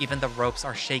 Even the ropes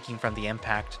are shaking from the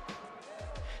impact.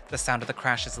 The sound of the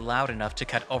crash is loud enough to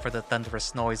cut over the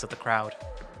thunderous noise of the crowd.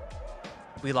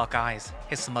 We lock eyes.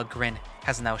 His smug grin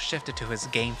has now shifted to his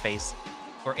game face.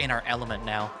 We're in our element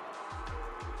now.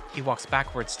 He walks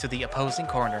backwards to the opposing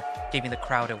corner, giving the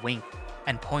crowd a wink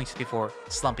and point before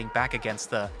slumping back against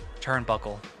the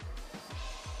turnbuckle.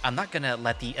 I'm not gonna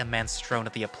let the immense drone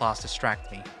of the applause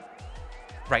distract me.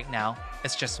 Right now,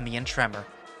 it's just me and Tremor,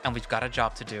 and we've got a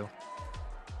job to do.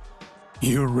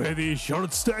 You ready,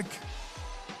 short stack?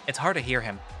 It's hard to hear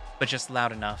him, but just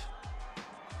loud enough.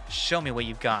 Show me what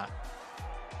you got.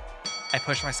 I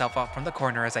push myself off from the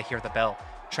corner as I hear the bell.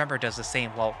 Tremor does the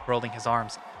same while rolling his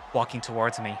arms, walking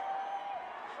towards me.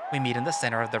 We meet in the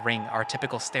center of the ring, our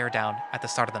typical stare down at the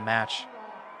start of the match.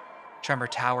 Tremor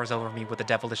towers over me with a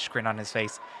devilish grin on his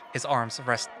face. His arms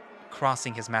rest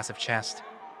crossing his massive chest.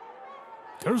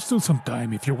 There's still some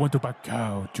time if you want to back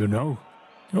out, you know?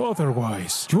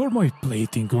 Otherwise, you're my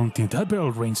plating until that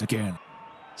bell rings again.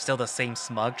 Still the same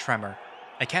smug Tremor.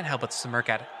 I can't help but smirk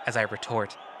at as I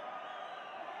retort.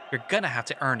 You're gonna have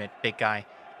to earn it, big guy.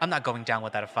 I'm not going down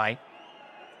without a fight.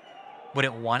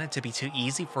 Wouldn't want it to be too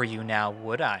easy for you now,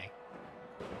 would I?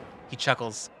 He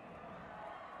chuckles.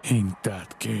 In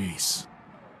that case.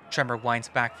 Tremor winds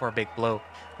back for a big blow,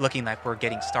 looking like we're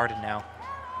getting started now.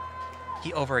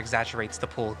 He over-exaggerates the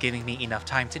pull, giving me enough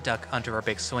time to duck under a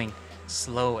big swing,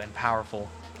 slow and powerful.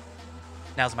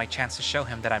 Now's my chance to show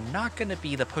him that I'm not gonna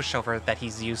be the pushover that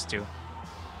he's used to.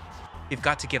 We've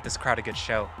got to give this crowd a good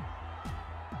show.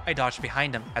 I dodge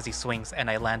behind him as he swings, and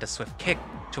I land a swift kick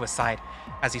to his side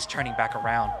as he's turning back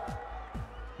around.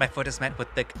 My foot is met with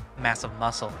thick, massive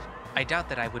muscle. I doubt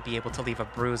that I would be able to leave a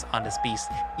bruise on this beast,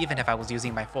 even if I was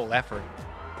using my full effort.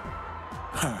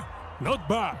 Not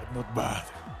bad, not bad.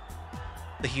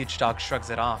 The huge dog shrugs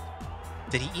it off.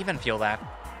 Did he even feel that?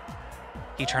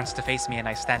 He turns to face me and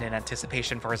I stand in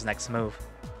anticipation for his next move.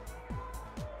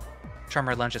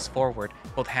 Tremor lunges forward,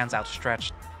 both hands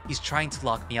outstretched. He's trying to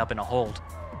lock me up in a hold.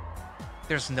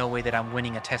 There's no way that I'm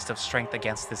winning a test of strength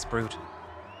against this brute.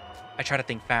 I try to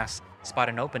think fast, spot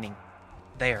an opening.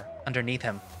 There, underneath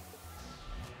him.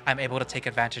 I'm able to take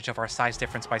advantage of our size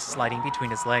difference by sliding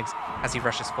between his legs as he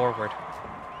rushes forward.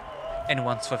 In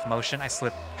one swift motion, I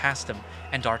slip past him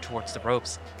and dart towards the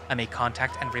ropes. I make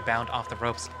contact and rebound off the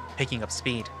ropes, picking up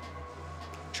speed.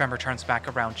 Tremor turns back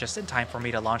around just in time for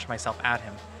me to launch myself at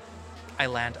him. I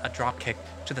land a dropkick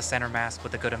to the center mass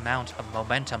with a good amount of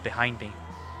momentum behind me.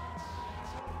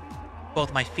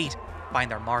 Both my feet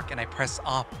find their mark and I press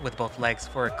off with both legs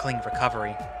for a clean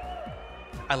recovery.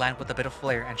 I land with a bit of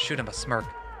flair and shoot him a smirk.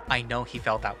 I know he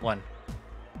felt that one.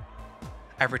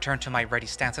 I return to my ready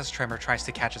stance as Tremor tries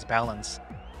to catch his balance.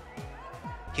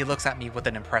 He looks at me with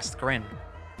an impressed grin.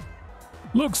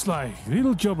 Looks like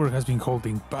little Jobber has been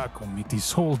holding back on me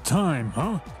this whole time,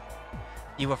 huh?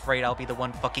 You afraid I'll be the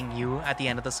one fucking you at the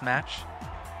end of this match?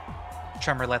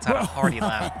 Tremor lets out a hearty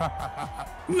laugh.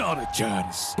 Not a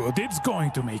chance, but it's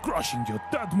going to make crushing you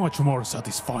that much more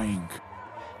satisfying.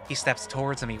 He steps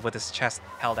towards me with his chest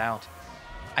held out.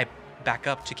 I back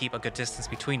up to keep a good distance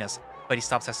between us, but he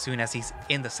stops as soon as he's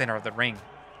in the center of the ring.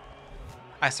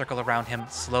 I circle around him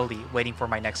slowly, waiting for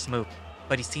my next move,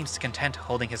 but he seems content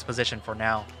holding his position for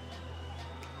now.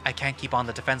 I can't keep on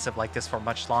the defensive like this for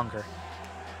much longer.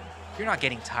 You're not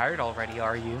getting tired already,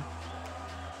 are you?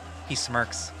 He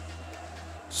smirks.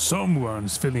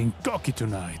 Someone's feeling cocky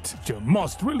tonight. You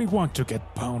must really want to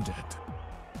get pounded.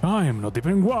 I am not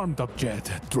even warmed up yet,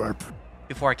 twerp.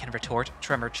 Before I can retort,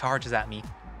 Tremor charges at me.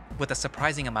 With a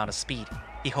surprising amount of speed,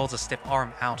 he holds a stiff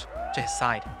arm out to his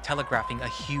side, telegraphing a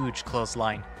huge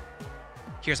clothesline.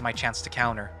 Here's my chance to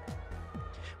counter.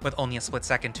 With only a split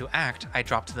second to act, I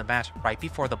drop to the mat right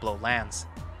before the blow lands.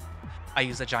 I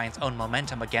use the giant's own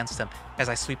momentum against him as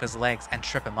I sweep his legs and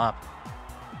trip him up.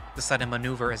 The sudden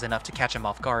maneuver is enough to catch him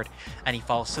off guard, and he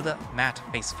falls to the mat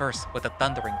face first with a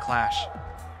thundering clash.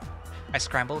 I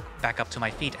scramble back up to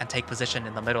my feet and take position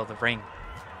in the middle of the ring.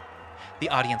 The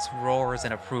audience roars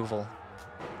in approval.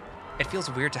 It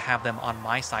feels weird to have them on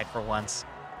my side for once.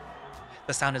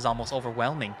 The sound is almost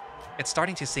overwhelming. It's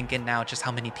starting to sink in now just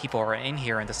how many people are in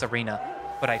here in this arena,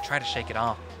 but I try to shake it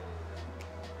off.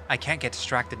 I can't get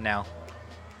distracted now.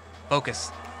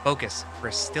 Focus, focus,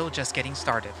 we're still just getting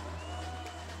started.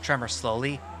 Tremor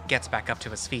slowly gets back up to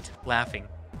his feet, laughing.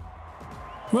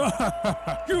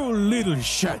 You little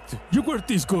shit! You were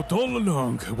this good all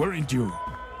along, weren't you?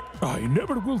 I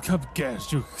never would have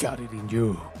guessed you had it in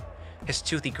you. His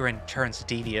toothy grin turns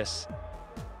devious.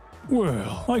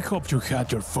 Well, I hope you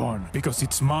had your fun, because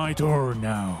it's my turn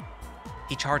now.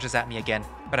 He charges at me again,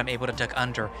 but I'm able to duck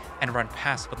under and run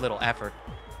past with little effort.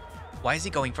 Why is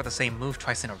he going for the same move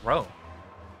twice in a row?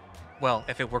 Well,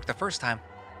 if it worked the first time,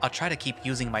 I'll try to keep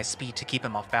using my speed to keep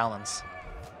him off balance.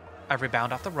 I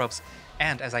rebound off the ropes,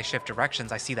 and as I shift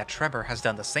directions, I see that Tremor has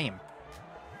done the same.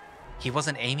 He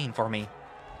wasn't aiming for me.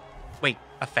 Wait,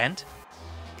 a fend?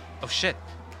 Oh shit.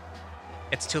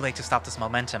 It's too late to stop this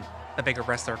momentum. The bigger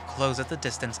wrestler closes the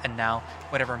distance, and now,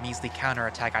 whatever measly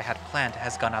counterattack I had planned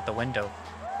has gone out the window.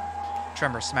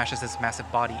 Tremor smashes his massive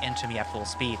body into me at full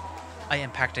speed. I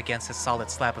impact against his solid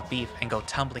slab of beef and go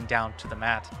tumbling down to the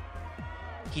mat.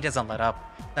 He doesn't let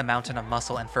up. The mountain of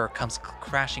muscle and fur comes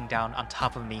crashing down on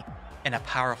top of me in a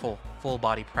powerful,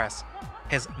 full-body press,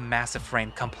 his massive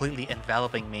frame completely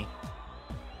enveloping me.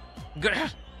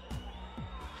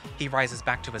 He rises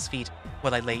back to his feet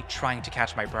while I lay trying to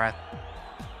catch my breath.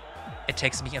 It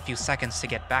takes me a few seconds to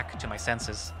get back to my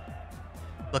senses.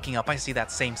 Looking up, I see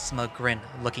that same smug grin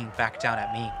looking back down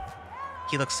at me.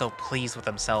 He looks so pleased with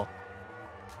himself.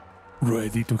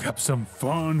 Ready to have some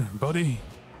fun, buddy?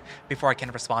 Before I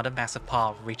can respond, a massive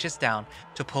paw reaches down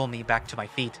to pull me back to my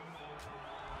feet.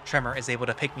 Tremor is able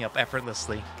to pick me up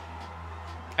effortlessly.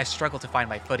 I struggle to find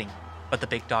my footing, but the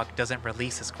big dog doesn't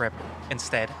release his grip.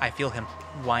 Instead, I feel him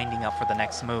winding up for the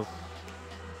next move.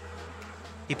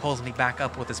 He pulls me back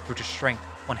up with his brutish strength,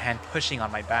 one hand pushing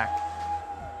on my back.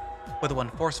 With one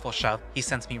forceful shove, he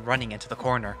sends me running into the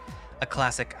corner, a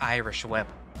classic Irish whip.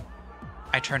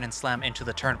 I turn and slam into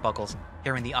the turnbuckles,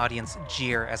 hearing the audience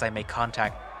jeer as I make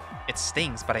contact. It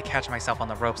stings, but I catch myself on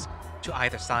the ropes to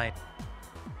either side.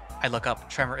 I look up,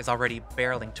 Tremor is already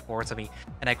barreling towards me,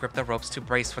 and I grip the ropes to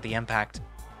brace for the impact.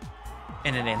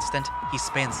 In an instant, he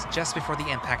spins just before the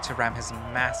impact to ram his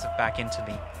massive back into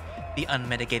me, the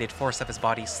unmitigated force of his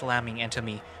body slamming into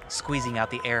me, squeezing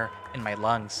out the air in my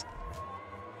lungs.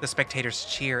 The spectators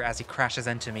cheer as he crashes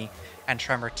into me, and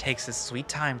Tremor takes his sweet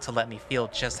time to let me feel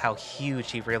just how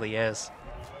huge he really is.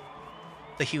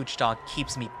 The huge dog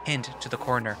keeps me pinned to the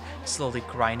corner, slowly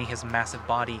grinding his massive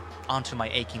body onto my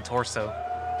aching torso.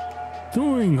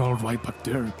 Doing alright back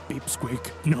there,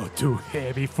 Pipsqueak. Not too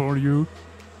heavy for you?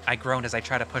 I groan as I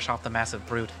try to push off the massive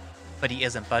brute, but he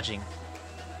isn't budging.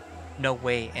 No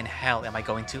way in hell am I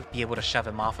going to be able to shove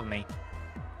him off of me.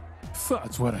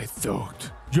 That's what I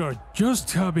thought. You're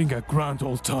just having a grand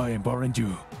old time, aren't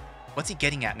you? What's he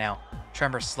getting at now?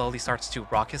 Tremor slowly starts to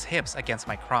rock his hips against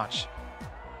my crotch.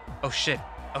 Oh shit,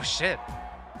 oh shit.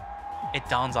 It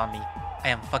dawns on me. I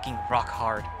am fucking rock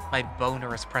hard. My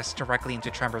boner is pressed directly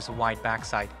into Tremor's wide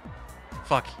backside.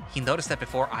 Fuck, he noticed that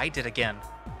before I did again.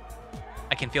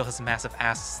 I can feel his massive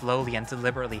ass slowly and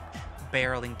deliberately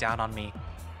barreling down on me.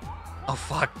 Oh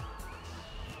fuck.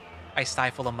 I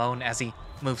stifle a moan as he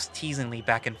moves teasingly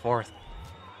back and forth.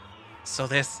 So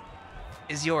this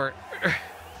is your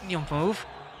move?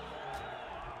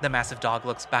 The massive dog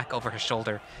looks back over his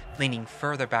shoulder, leaning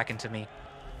further back into me.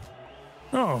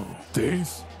 Oh,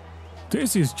 this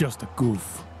is just a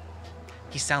goof.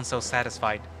 He sounds so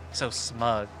satisfied, so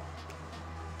smug.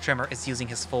 Tremor is using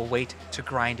his full weight to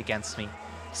grind against me,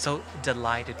 so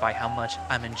delighted by how much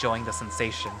I'm enjoying the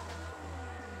sensation.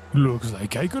 Looks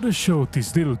like I gotta show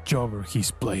this little jobber his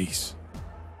place.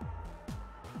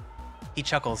 He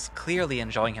chuckles, clearly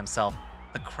enjoying himself.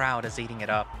 The crowd is eating it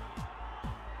up.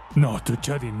 Not too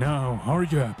chatty now, are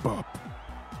you, pup?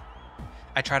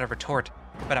 I try to retort,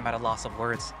 but I'm at a loss of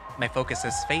words. My focus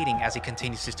is fading as he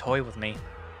continues to toy with me.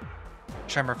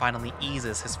 Tremor finally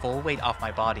eases his full weight off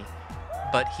my body,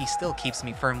 but he still keeps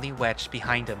me firmly wedged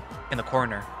behind him, in the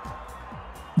corner.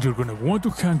 You're gonna want to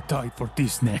hang tight for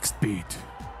this next beat.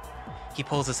 He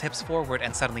pulls his hips forward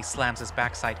and suddenly slams his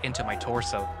backside into my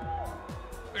torso.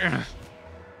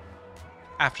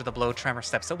 After the blow, Tremor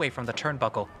steps away from the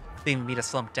turnbuckle, leaving me to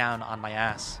slump down on my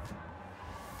ass.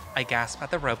 I gasp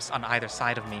at the ropes on either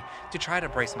side of me to try to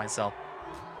brace myself.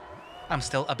 I'm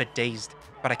still a bit dazed,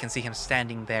 but I can see him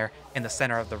standing there in the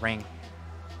center of the ring.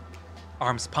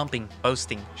 Arms pumping,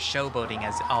 boasting, showboating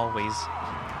as always.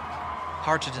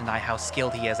 Hard to deny how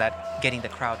skilled he is at getting the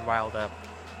crowd riled up.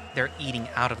 They're eating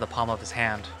out of the palm of his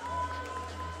hand.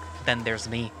 Then there's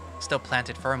me, still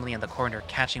planted firmly in the corner,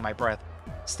 catching my breath,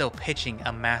 still pitching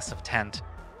a massive tent.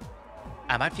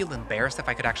 I might feel embarrassed if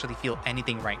I could actually feel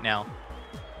anything right now.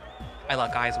 I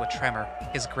lock eyes with Tremor,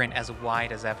 his grin as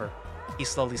wide as ever. He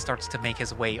slowly starts to make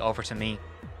his way over to me.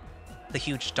 The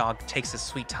huge dog takes his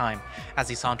sweet time as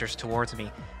he saunters towards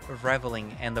me,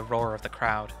 reveling in the roar of the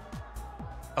crowd.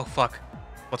 Oh fuck,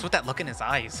 what's with that look in his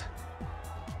eyes?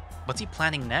 What's he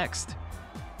planning next?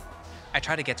 I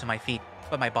try to get to my feet,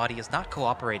 but my body is not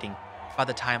cooperating. By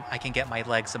the time I can get my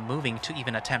legs moving to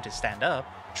even attempt to stand up,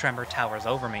 Tremor towers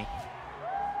over me.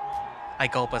 I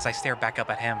gulp as I stare back up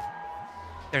at him.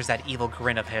 There's that evil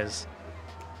grin of his.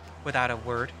 Without a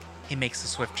word, he makes a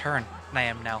swift turn, and I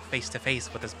am now face to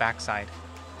face with his backside.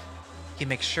 He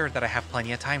makes sure that I have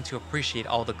plenty of time to appreciate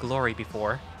all the glory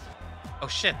before. Oh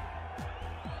shit.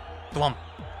 Thwump.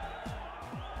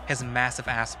 His massive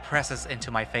ass presses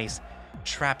into my face,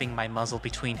 trapping my muzzle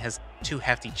between his two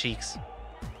hefty cheeks.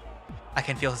 I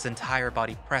can feel his entire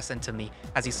body press into me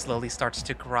as he slowly starts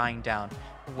to grind down,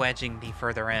 wedging me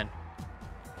further in.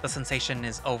 The sensation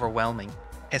is overwhelming.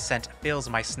 His scent fills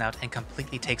my snout and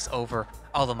completely takes over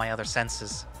all of my other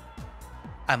senses.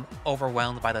 I'm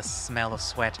overwhelmed by the smell of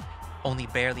sweat, only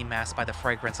barely masked by the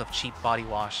fragrance of cheap body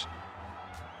wash.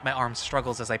 My arm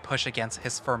struggles as I push against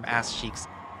his firm ass cheeks,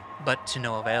 but to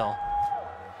no avail.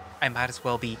 I might as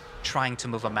well be trying to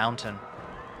move a mountain.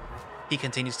 He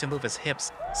continues to move his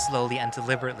hips, slowly and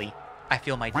deliberately. I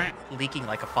feel my dick leaking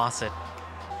like a faucet.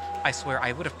 I swear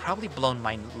I would have probably blown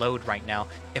my load right now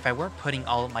if I weren't putting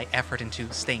all my effort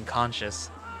into staying conscious.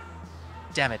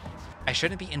 Damn it, I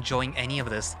shouldn't be enjoying any of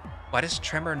this. Why does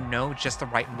Tremor know just the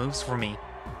right moves for me?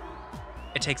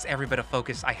 It takes every bit of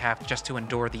focus I have just to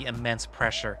endure the immense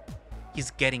pressure.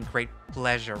 He's getting great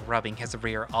pleasure rubbing his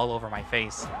rear all over my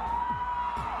face.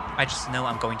 I just know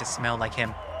I'm going to smell like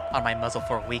him on my muzzle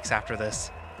for weeks after this.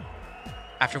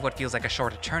 After what feels like a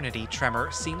short eternity,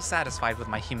 Tremor seems satisfied with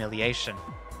my humiliation.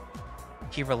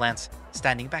 He relents,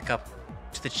 standing back up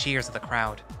to the cheers of the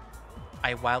crowd.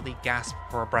 I wildly gasp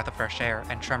for a breath of fresh air,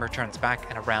 and Tremor turns back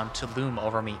and around to loom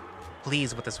over me,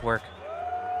 pleased with his work.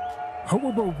 How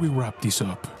about we wrap this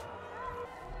up?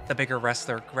 The bigger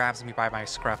wrestler grabs me by my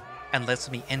scruff and lifts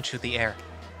me into the air.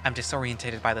 I'm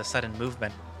disorientated by the sudden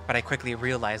movement, but I quickly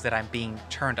realize that I'm being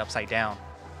turned upside down.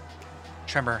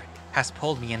 Tremor has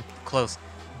pulled me in close,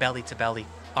 belly to belly,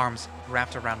 arms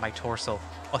wrapped around my torso,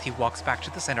 while he walks back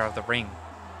to the center of the ring.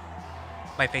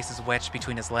 My face is wedged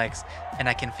between his legs, and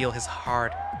I can feel his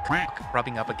hard cock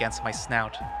rubbing up against my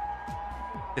snout.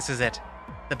 This is it,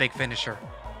 the big finisher,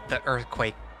 the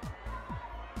earthquake.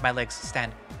 My legs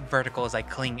stand vertical as I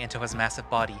cling into his massive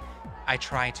body. I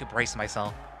try to brace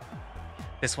myself.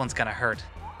 This one's gonna hurt.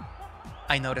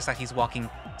 I notice that he's walking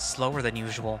slower than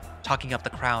usual, talking up the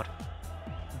crowd.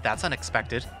 That's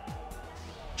unexpected.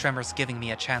 Tremor's giving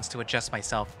me a chance to adjust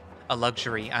myself, a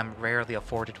luxury I'm rarely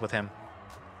afforded with him.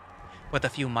 With a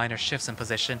few minor shifts in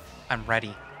position, I'm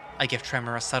ready. I give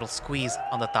Tremor a subtle squeeze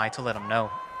on the thigh to let him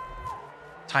know.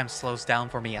 Time slows down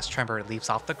for me as Tremor leaps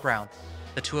off the ground.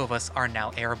 The two of us are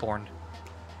now airborne.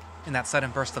 In that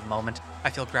sudden burst of moment, I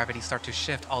feel gravity start to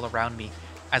shift all around me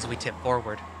as we tip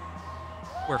forward.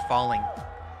 We're falling.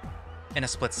 In a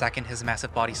split second, his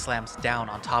massive body slams down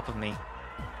on top of me.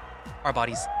 Our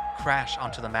bodies crash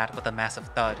onto the mat with a massive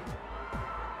thud.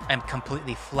 I'm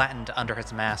completely flattened under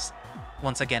his mass,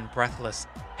 once again breathless,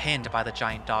 pinned by the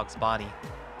giant dog's body.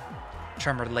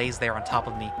 Tremor lays there on top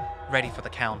of me, ready for the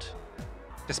count.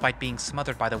 Despite being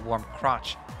smothered by the warm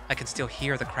crotch, I can still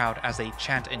hear the crowd as they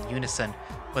chant in unison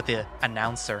with the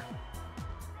announcer.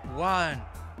 1,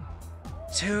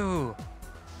 2,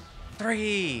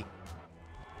 3.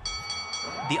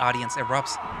 The audience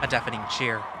erupts a deafening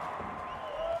cheer.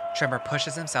 Tremor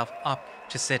pushes himself up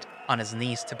to sit on his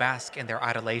knees to bask in their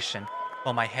adulation,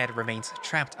 while my head remains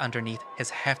trapped underneath his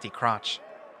hefty crotch.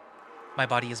 My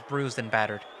body is bruised and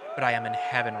battered, but I am in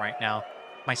heaven right now.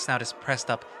 My snout is pressed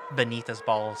up beneath his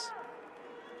balls.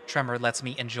 Tremor lets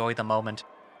me enjoy the moment,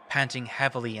 panting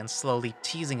heavily and slowly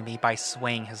teasing me by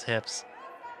swaying his hips.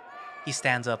 He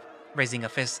stands up, raising a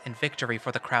fist in victory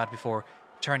for the crowd before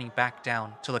turning back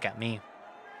down to look at me.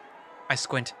 I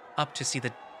squint up to see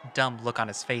the dumb look on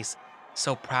his face,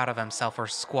 so proud of himself for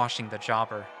squashing the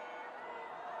jobber.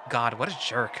 God, what a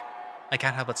jerk. I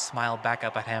can't help but smile back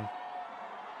up at him.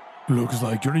 Looks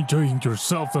like you're enjoying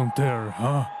yourself down there,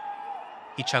 huh?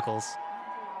 He chuckles.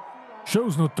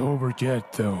 Show's not over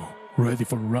yet, though. Ready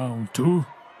for round 2?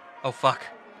 Oh fuck.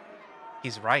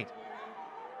 He's right.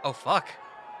 Oh fuck.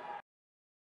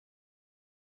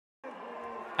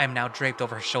 I am now draped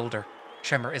over his shoulder.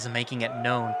 Tremor is making it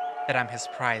known that I'm his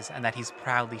prize and that he's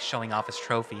proudly showing off his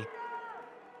trophy.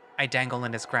 I dangle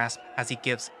in his grasp as he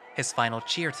gives his final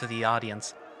cheer to the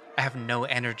audience. I have no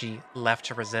energy left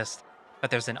to resist,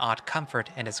 but there's an odd comfort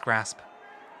in his grasp.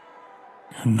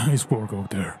 Nice work out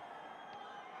there.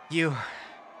 You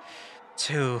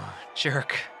too,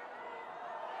 jerk.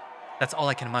 That's all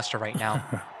I can muster right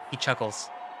now. He chuckles.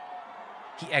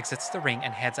 He exits the ring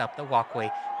and heads up the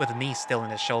walkway with me still in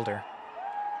his shoulder.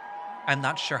 I'm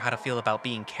not sure how to feel about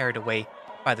being carried away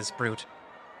by this brute,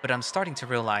 but I'm starting to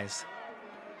realize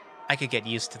I could get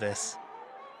used to this.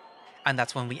 And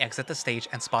that's when we exit the stage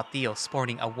and spot Theo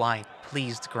sporting a wide,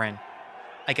 pleased grin.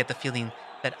 I get the feeling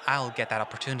that I'll get that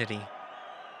opportunity.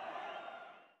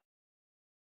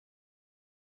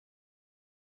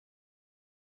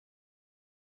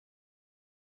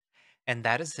 And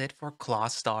that is it for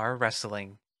Clawstar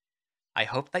Wrestling. I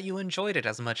hope that you enjoyed it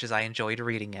as much as I enjoyed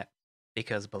reading it.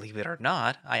 Because believe it or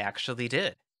not, I actually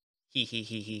did. Hee hee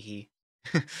hee hee hee.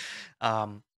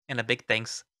 And a big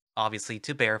thanks, obviously,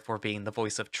 to Bear for being the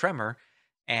voice of Tremor,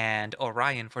 and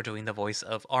Orion for doing the voice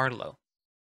of Arlo.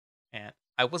 And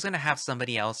I was gonna have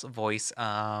somebody else voice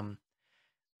the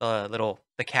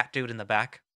cat dude in the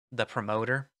back, the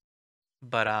promoter.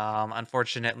 But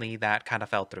unfortunately that kind of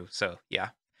fell through. So yeah.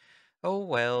 Oh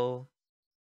well.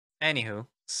 Anywho,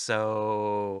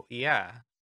 so yeah.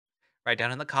 Write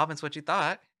down in the comments what you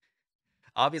thought.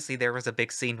 Obviously there was a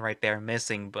big scene right there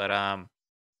missing, but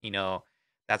you know,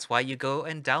 that's why you go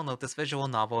and download this visual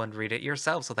novel and read it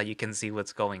yourself so that you can see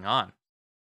what's going on.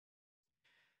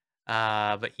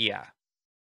 But yeah.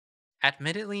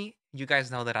 Admittedly, you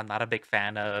guys know that I'm not a big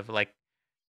fan of like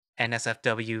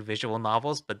NSFW visual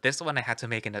novels, but this one I had to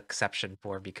make an exception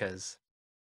for because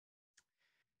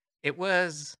it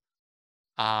was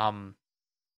um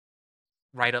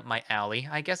right up my alley,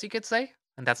 I guess you could say.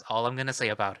 And that's all I'm gonna say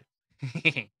about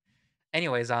it.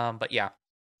 Anyways, but yeah.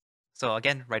 So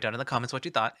again, write down in the comments what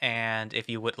you thought, and if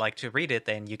you would like to read it,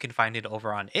 then you can find it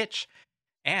over on Itch.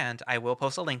 And I will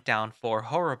post a link down for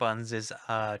Horrorbuns'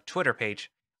 Twitter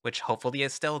page, which hopefully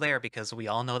is still there because we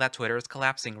all know that Twitter is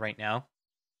collapsing right now,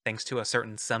 thanks to a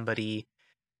certain somebody.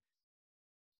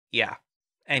 Yeah.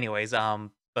 Anyways,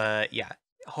 but yeah,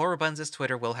 Horrorbuns'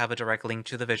 Twitter will have a direct link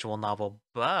to the visual novel,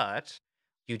 but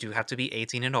you do have to be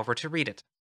 18 and over to read it.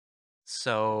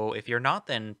 So if you're not,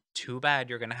 then too bad.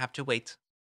 You're gonna have to wait.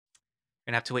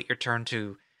 You're gonna have to wait your turn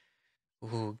to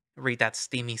read that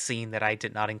steamy scene that I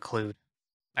did not include.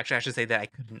 Actually, I should say that I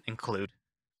couldn't include.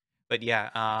 But yeah,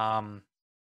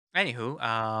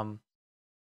 anywho,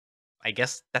 I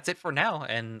guess that's it for now,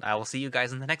 and I will see you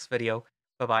guys in the next video.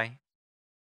 Bye bye.